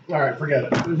you. All right, forget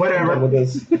it. Whatever. I'm done with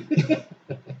this.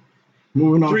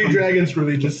 Moving on. Three from- dragon screw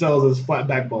he just sells as flat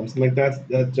back bumps. I'm like that's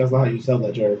just not how you sell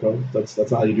that, Jericho. That's not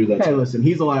how you do that. Hey, listen,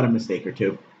 he's allowed a mistake or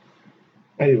two.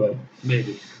 Anyway,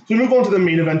 Maybe. so we move on to the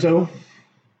main evento.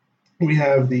 We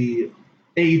have the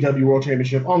AEW World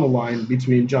Championship on the line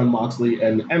between Jon Moxley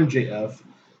and MJF,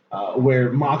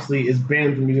 where Moxley is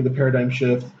banned from using the Paradigm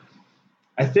Shift.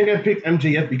 I think I picked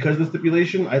MJF because of the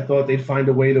stipulation. I thought they'd find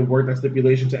a way to work that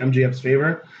stipulation to MJF's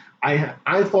favor. I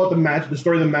thought the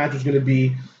story of the match was going to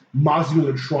be Moxley was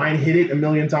going to try and hit it a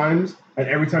million times, and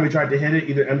every time he tried to hit it,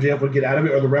 either MJF would get out of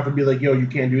it or the ref would be like, yo, you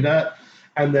can't do that.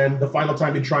 And then the final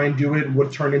time he'd try and do it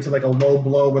would turn into like a low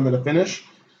blow and then a finish.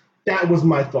 That was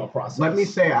my thought process. Let me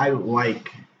say I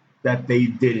like that they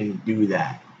didn't do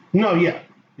that. No, yeah.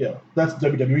 That's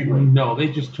WWE. Right? No, they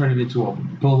just turned it into a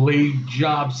blade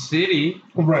job city.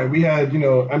 Right. We had,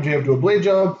 MJF do a blade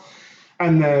job,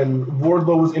 and then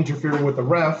Wardlow was interfering with the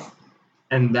ref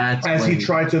and that's as he when-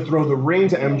 tried to throw the ring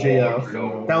to MJF.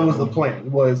 no. That was the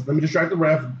plan. Was let me distract the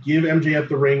ref, give MJF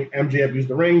the ring. MJF used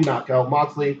the ring, knock out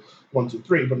Moxley. 1, 2,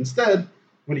 3. But instead,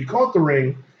 when he caught the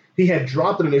ring, he had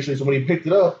dropped it initially. So when he picked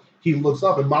it up, he looks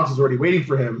up and Moxley's already waiting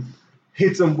for him.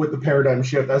 Hits him with the Paradigm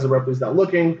Shift as the referee's not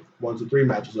looking. 1, 2, 3,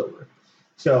 match is over.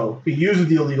 So he uses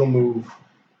the illegal move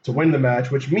to win the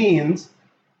match, which means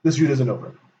this feud isn't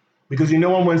over. Because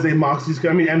on Wednesday, MJF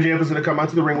is going to come out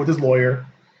to the ring with his lawyer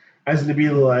as to be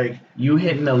like, you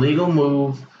hit an illegal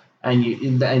move, and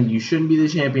you shouldn't be the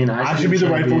champion. I should be the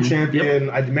rightful champion.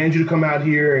 Yep. I demand you to come out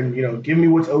here and give me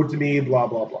what's owed to me. Blah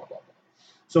blah blah blah. Blah.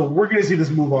 So we're gonna see this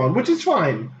move on, which is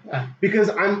fine Yeah. because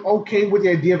I'm okay with the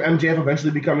idea of MJF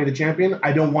eventually becoming the champion.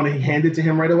 I don't want to hand it to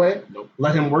him right away. Nope.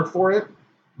 Let him work for it,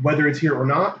 whether it's here or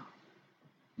not.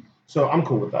 So I'm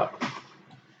cool with that.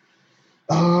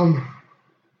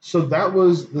 So that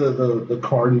was the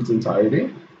card in its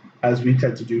entirety, as we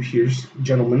tend to do here,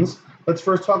 gentlemen. Let's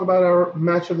first talk about our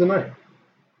match of the night.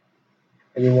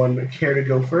 Anyone care to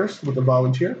go first with the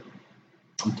volunteer?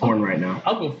 I'm torn right now.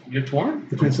 I'll go. You're torn?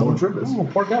 Between someone Trippers. Oh,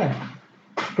 poor guy.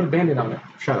 Put a band-aid on there.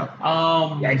 Shut up.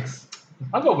 Yikes.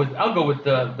 I'll go with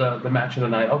the match of the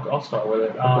night. I'll start with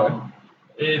it.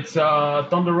 It's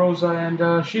Thunder Rosa and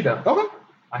Shida. Okay.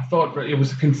 I thought it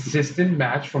was a consistent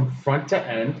match from front to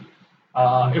end.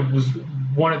 It was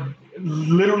one of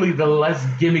literally the less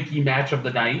gimmicky match of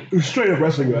the night. Straight up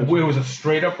wrestling match. It was a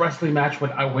straight up wrestling match,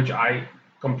 which I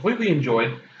completely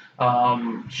enjoyed.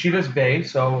 Shida's bae,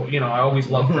 so I always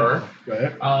loved her.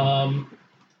 Right.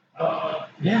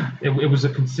 It was a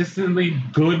consistently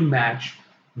good match.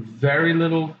 Very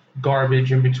little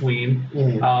garbage in between.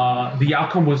 The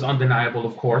outcome was undeniable,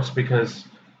 of course, because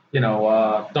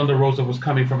Thunder Rosa was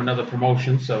coming from another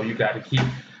promotion, so you got to keep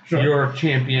your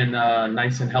champion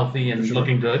nice and healthy and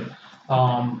looking good.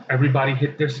 Everybody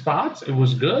hit their spots. It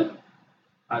was good.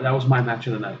 That was my match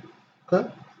of the night. Okay.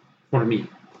 For me.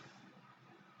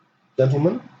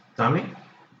 Gentlemen. Tommy?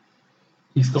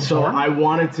 He's still So torn? I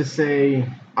wanted to say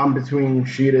I'm between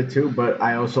Shida too, but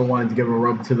I also wanted to give a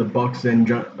rub to the Bucks and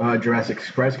Jurassic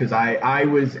Express because I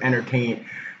was entertained.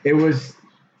 It was,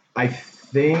 I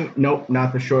think, nope,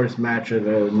 not the shortest match of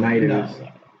the night. No.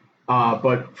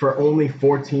 But for only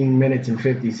 14 minutes and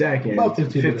 50 seconds, About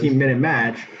 15 minute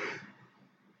match,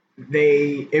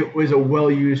 it was a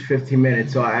well-used 15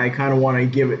 minutes. So I kind of want to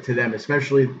give it to them,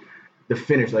 especially the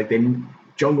finish. Like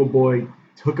Jungle Boy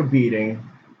took a beating,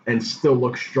 and still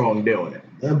look strong doing it.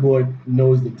 That boy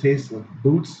knows the taste of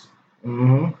boots.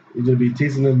 Mm-hmm. He's gonna be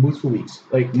tasting those boots for weeks.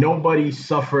 Like nobody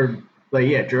suffered. Like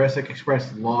yeah, Jurassic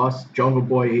Express lost. Jungle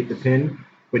Boy ate the pin,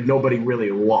 but nobody really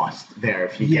lost there.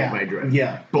 If you get my drift.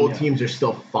 Yeah. Both teams are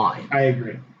still fine. I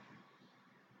agree.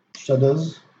 So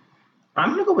does.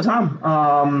 I'm gonna go with Tom.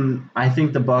 I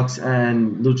think the Bucks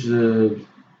and Luchasaurus.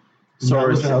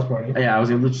 House Party. Yeah, I was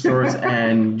gonna Luchasaurus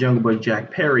and Jungle Boy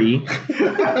Jack Perry.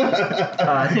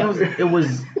 I think it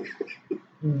was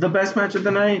the best match of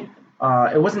the night.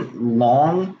 It wasn't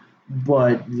long,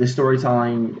 but the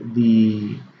storytelling,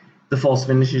 the false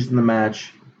finishes in the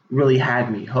match really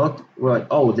had me hooked. We're like,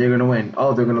 oh, they're gonna win.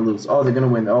 Oh, they're gonna lose. Oh, they're gonna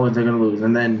win. Oh, they're gonna lose.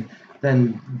 And then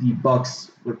the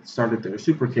Bucks started their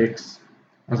super kicks.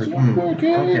 I was like,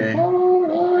 okay.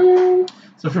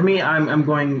 So for me, I'm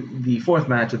going the fourth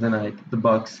match of the night, the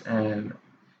Bucks and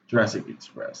Jurassic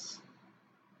Express.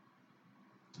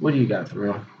 What do you got,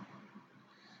 Thrill?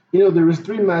 There was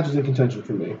 3 matches in contention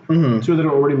for me. Mm-hmm. 2 that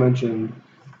are already mentioned,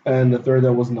 and the third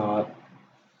that was not.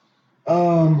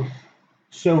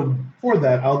 So for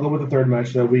that, I'll go with the third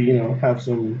match that we, have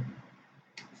some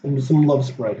love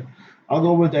spread. I'll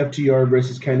go with FTR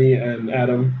versus Kenny and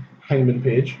Adam Hangman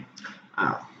Page.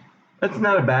 That's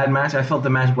not a bad match. I felt the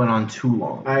match went on too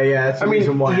long. That's the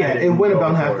reason why. It went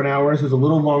about half an hour, so it was a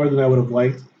little longer than I would have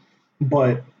liked.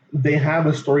 But they have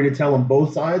a story to tell on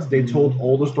both sides. They told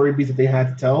all the story beats that they had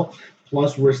to tell.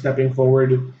 Plus, we're stepping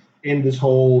forward in this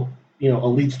whole,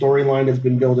 elite storyline that's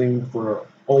been building for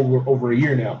over a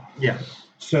year now. Yeah.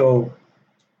 So,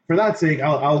 for that sake,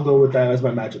 I'll go with that as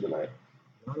my match of the night.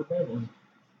 Not a bad one.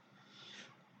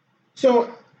 So,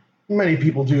 many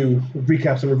people do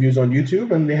recaps and reviews on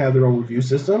YouTube, and they have their own review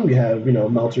system. You have,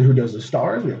 Meltzer who does the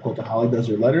stars. We have Cultaholic does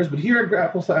their letters. But here at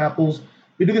Apples to Apples,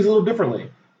 we do this a little differently.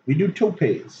 We do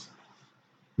topes.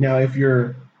 Now, if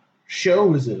your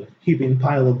show is a heaping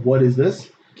pile of what is this,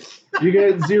 you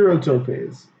get 0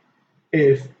 topes.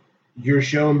 If your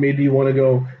show maybe you want to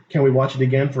go, can we watch it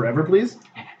again forever, please?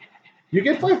 You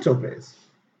get 5 topes.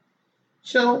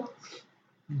 So,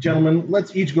 gentlemen,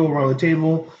 let's each go around the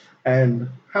table. And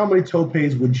how many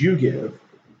topes would you give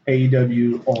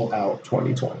AEW All Out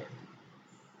 2020?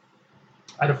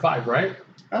 Out of 5, right?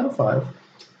 Out of 5.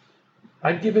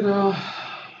 I'd give it a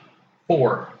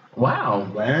 4.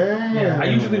 Wow. Wow. Yeah, I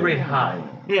usually rate high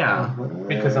Yeah.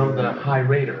 because I'm the high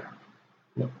rater.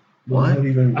 What? I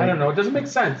don't know. It doesn't make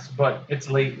sense, but it's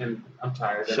late and I'm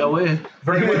tired. Show it.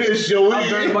 Very much. Show I'm it.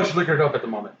 very much liquored up at the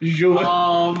moment.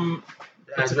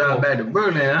 That's not bad to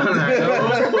burn it. I'm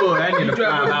like, oh, I need to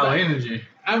 5 hour energy.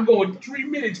 I'm going 3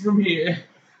 minutes from here.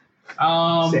 6.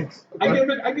 I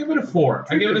give it a 4.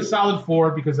 I give it a solid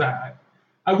 4 because I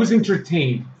was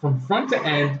entertained from front to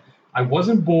end. I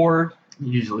wasn't bored.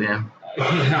 You usually am.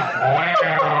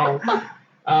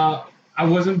 I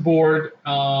wasn't bored.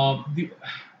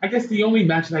 I guess the only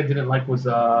match that I didn't like was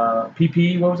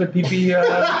PP. What was it? PP.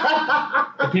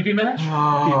 The PP match.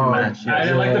 PP match. I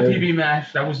didn't like the PP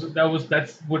match.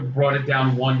 That's what brought it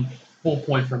down 1 full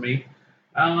point for me.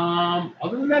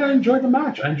 Other than that, I enjoyed the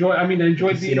match. I enjoyed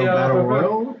Casino Battle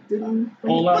Royal.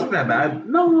 Wasn't that bad?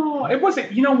 No, it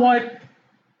wasn't. You know what?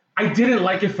 I didn't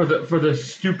like it for the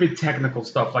stupid technical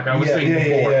stuff, like I was saying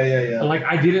before. Yeah. Like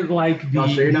I didn't like the.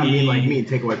 So you're not being like me and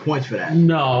take away points for that.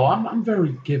 No, I'm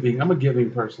very giving. I'm a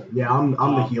giving person. Yeah, I'm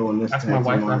the heel in this. That's my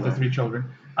wife after 3 children.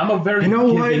 I'm a very You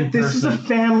know giving what? This person. is a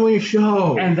family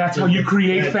show. And that's how you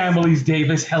create families,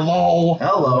 Davis. Hello.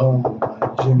 Hello.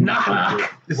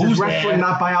 Knock. This Who's is wrestling, there?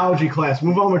 not biology class.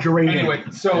 Move on with your rating. Anyway,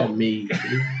 so Me.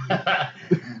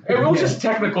 it was just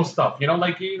technical stuff,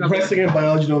 Wrestling and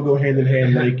biology don't go hand in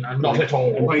hand. Like not at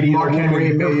all. Like Mark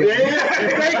Henry and Amelia.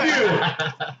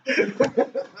 Yeah, thank you.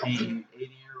 Being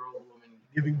 80-year-old woman.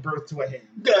 Giving birth to a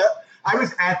hand. I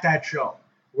was at that show.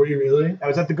 Were you really? I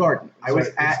was at the Garden. I was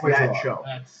Sorry, at explains a that lot. show.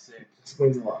 That's sick.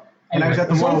 Explains a lot. And I was at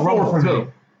the So Royal 4 Rumble for too. me.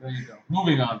 There you go.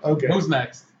 Moving on. Okay. Who's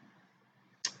next?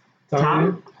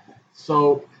 Tom?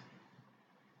 So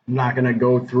I'm not gonna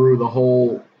go through the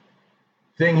whole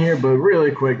thing here, but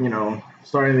really quick,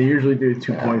 starting they usually do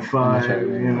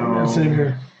 2.5. Same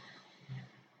here.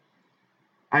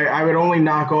 I would only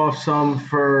knock off some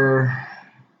for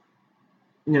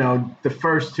the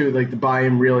first 2, like the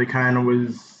buy-in really kind of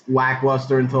was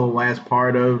lackluster until the last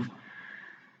part of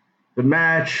the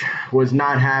match. Was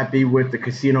not happy with the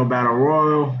Casino Battle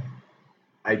Royal.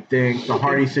 I think the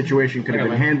Hardy situation could have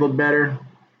been handled better.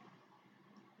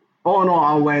 All in all,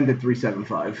 I'll land at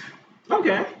 3.75.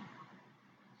 Okay.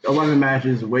 11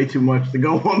 matches, way too much to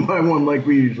go one by one like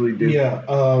we usually do. Yeah.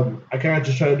 I kind of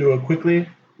just try to do it quickly.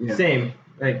 Yeah. Same.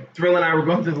 Like Thrill and I were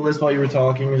going through the list while you were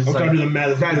talking. It was I'm just trying to like, do the math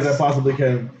as quick as I possibly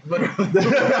can.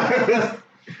 Literally.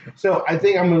 So I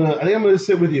think I'm gonna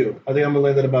sit with you. I think I'm gonna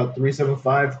land at about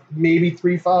 3.75, maybe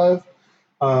 3.5.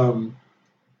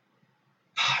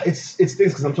 It's things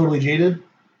because I'm totally jaded.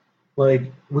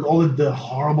 Like with all of the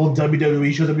horrible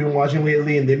WWE shows I've been watching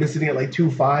lately, and they've been sitting at like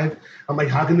 2.5. I'm like,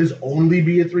 how can this only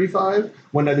be a 3.5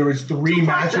 when there was three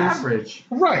matches? average.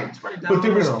 Right, It's right down but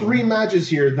there the was middle. 3 matches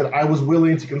here that I was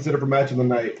willing to consider for match of the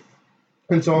night,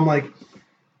 and so I'm like,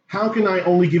 how can I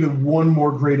only give it one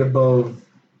more grade above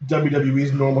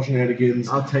WWE's normal shenanigans?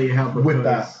 I'll tell you how, because With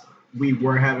that. we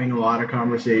were having a lot of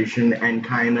conversation and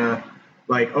kind of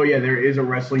like, oh yeah, there is a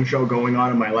wrestling show going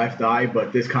on in my left eye,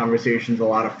 but this conversation's a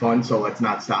lot of fun, so let's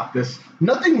not stop this.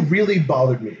 Nothing really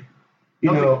bothered me.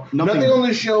 Nothing on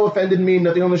the show offended me.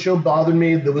 Nothing on the show bothered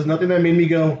me. There was nothing that made me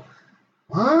go,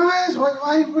 what?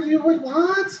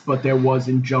 What? But there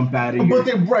wasn't jump out of your...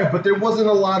 But there wasn't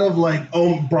a lot of like,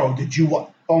 oh, bro, did you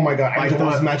what? Oh my god, I just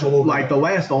watched this match all over. Like the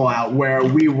last All Out, where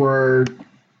we were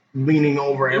leaning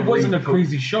over. It wasn't a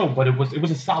crazy show, but it was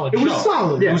a solid show. It was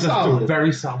solid. It was solid. a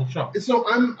very solid show. So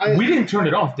we didn't turn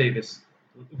it off, Davis.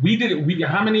 We did it.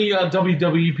 How many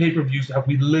WWE pay-per-views have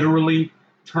we literally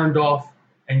turned off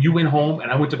and you went home and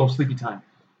I went to go sleepy time?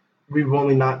 We've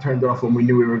only not turned it off when we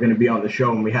knew we were going to be on the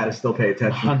show and we had to still pay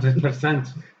attention. 100%.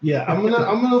 Yeah, I'm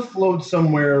gonna float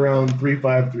somewhere around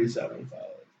 3.5, 3.75,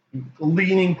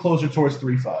 leaning closer towards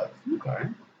 3.5. Okay,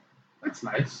 that's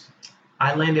nice.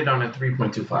 I landed on a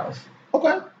 3.25.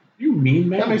 Okay, You mean,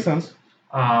 man? that makes sense.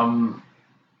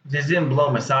 This didn't blow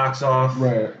my socks off,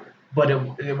 Right, but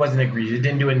it wasn't egregious. It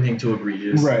didn't do anything too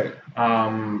egregious. right.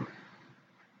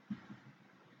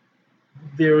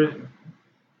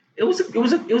 It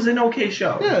was an okay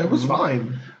show. Yeah, it was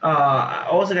fine. I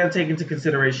also got to take into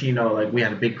consideration, like we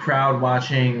had a big crowd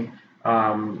watching.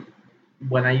 When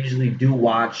I usually do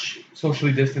watch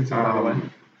Socially distancing, by the way.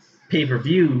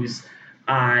 pay-per-views,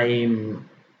 I'm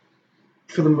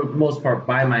for the most part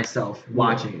by myself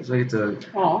watching it, so I get to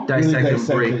Aw. dissect and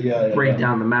dissect break it, yeah, break yeah.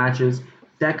 down the matches.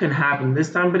 That couldn't happen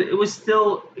this time, but it was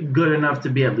still good enough to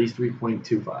be at least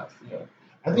 3.25. Yeah.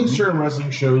 I think certain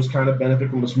wrestling shows kind of benefit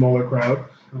from a smaller crowd.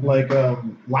 Like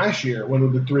last year,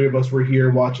 when the three of us were here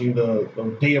watching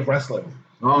the Day of Wrestling,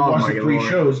 we watched the 3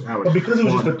 shows. But because it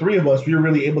was just the 3 of us, we were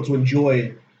really able to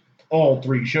enjoy all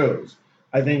 3 shows.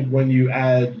 I think when you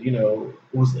add, it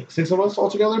was like 6 of us all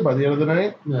together by the end of the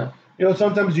night. Yeah.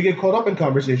 Sometimes you get caught up in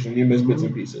conversation, you miss bits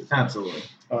and pieces. Absolutely.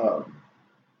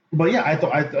 But yeah, I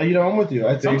thought, I'm with you.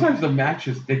 I think Sometimes the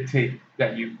matches dictate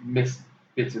that you miss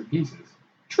bits and pieces.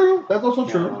 true. That's also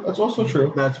true. That's also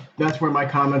true. That's where my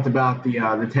comment about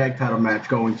the tag title match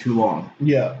going too long.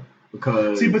 Yeah.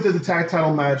 Because See, but the tag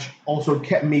title match also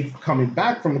kept me coming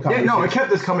back from the yeah, conversation. no, it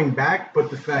kept us coming back. But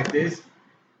the fact is,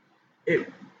 you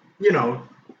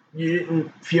didn't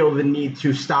feel the need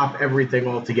to stop everything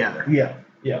altogether. Yeah,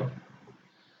 yeah.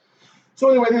 So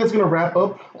anyway, I think that's going to wrap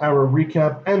up our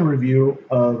recap and review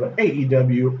of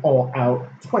AEW All Out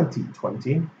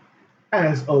 2020.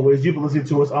 As always, you can listen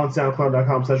to us on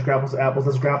SoundCloud.com/Grapples Apples.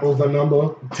 That's Grapples the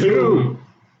number 2.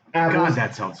 Apples. God,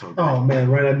 that sounds so good. Oh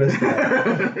man, right? I missed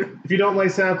that. If you don't like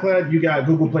SoundCloud, you got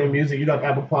Google Play Music, you got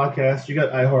Apple Podcasts, you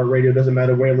got iHeartRadio. Doesn't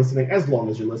matter where you're listening, as long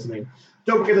as you're listening.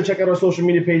 Don't forget to check out our social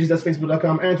media pages. That's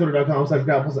Facebook.com and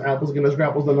Twitter.com/Grapples Apples. Again, that's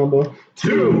Grapples the number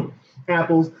 2.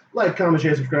 Apples. Like, comment,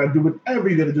 share, subscribe. Do whatever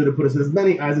you got to do to put us in as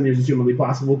many eyes and ears as humanly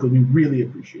possible, because we really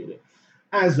appreciate it.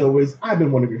 As always, I've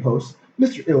been one of your hosts,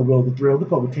 Mr. Ill Will the Thrill, the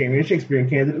Poetarian, Shakespearean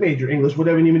candidate, major English,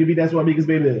 whatever you need me to be. That's who I be, because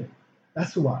baby,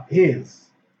 that's who I is.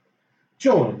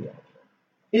 Join me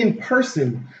in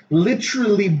person,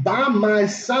 literally by my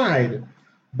side,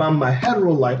 by my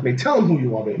hetero life. May tell him who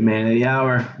you are, baby. Man of the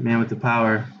hour, man with the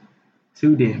power.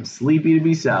 Too damn sleepy to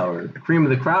be sour. The cream of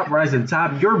the crop, rise to the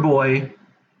top. Your boy,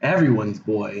 everyone's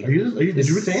boy. Did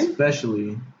you retain?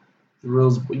 Especially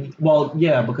Thrill's. Well,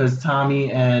 yeah, because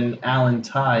Tommy and Alan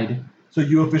tied. So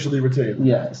you officially retained?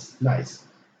 Yes. Nice.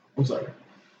 I'm sorry.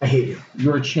 I hate you.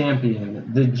 Your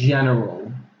champion, the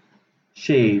General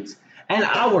Shades, and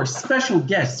our special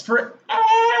guests for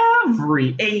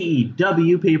every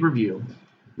AEW pay-per-view.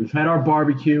 We've had our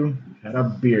barbecue, we've had our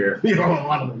beer. You know, a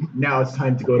lot of them. Now it's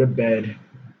time to go to bed.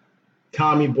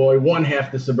 Tommy Boy, one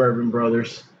half the Suburban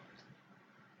Brothers.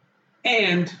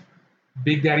 And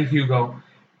Big Daddy Hugo,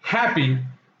 happy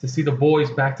to see the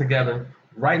boys back together,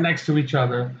 right next to each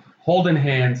other, holding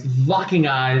hands, locking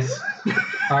eyes,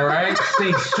 all right?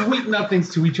 Saying sweet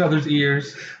nothings to each other's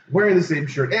ears. Wearing the same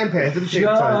shirt and pants at the same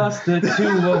time. Just the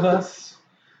two of us.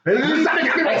 Can't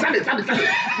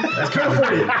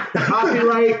afford it.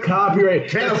 Copyright.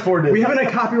 Can't afford it. We haven't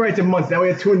had copyrights in months. Now we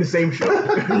have two in the same show.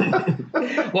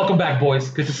 Welcome back, boys.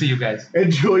 Good to see you guys.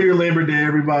 Enjoy your Labor Day,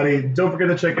 everybody. Don't forget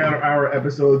to check out our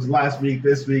episodes last week,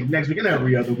 this week, next week, and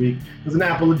every other week. There's an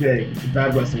apple a day. It's a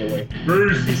bad wrestling away.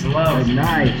 Peace and love.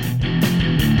 Nice.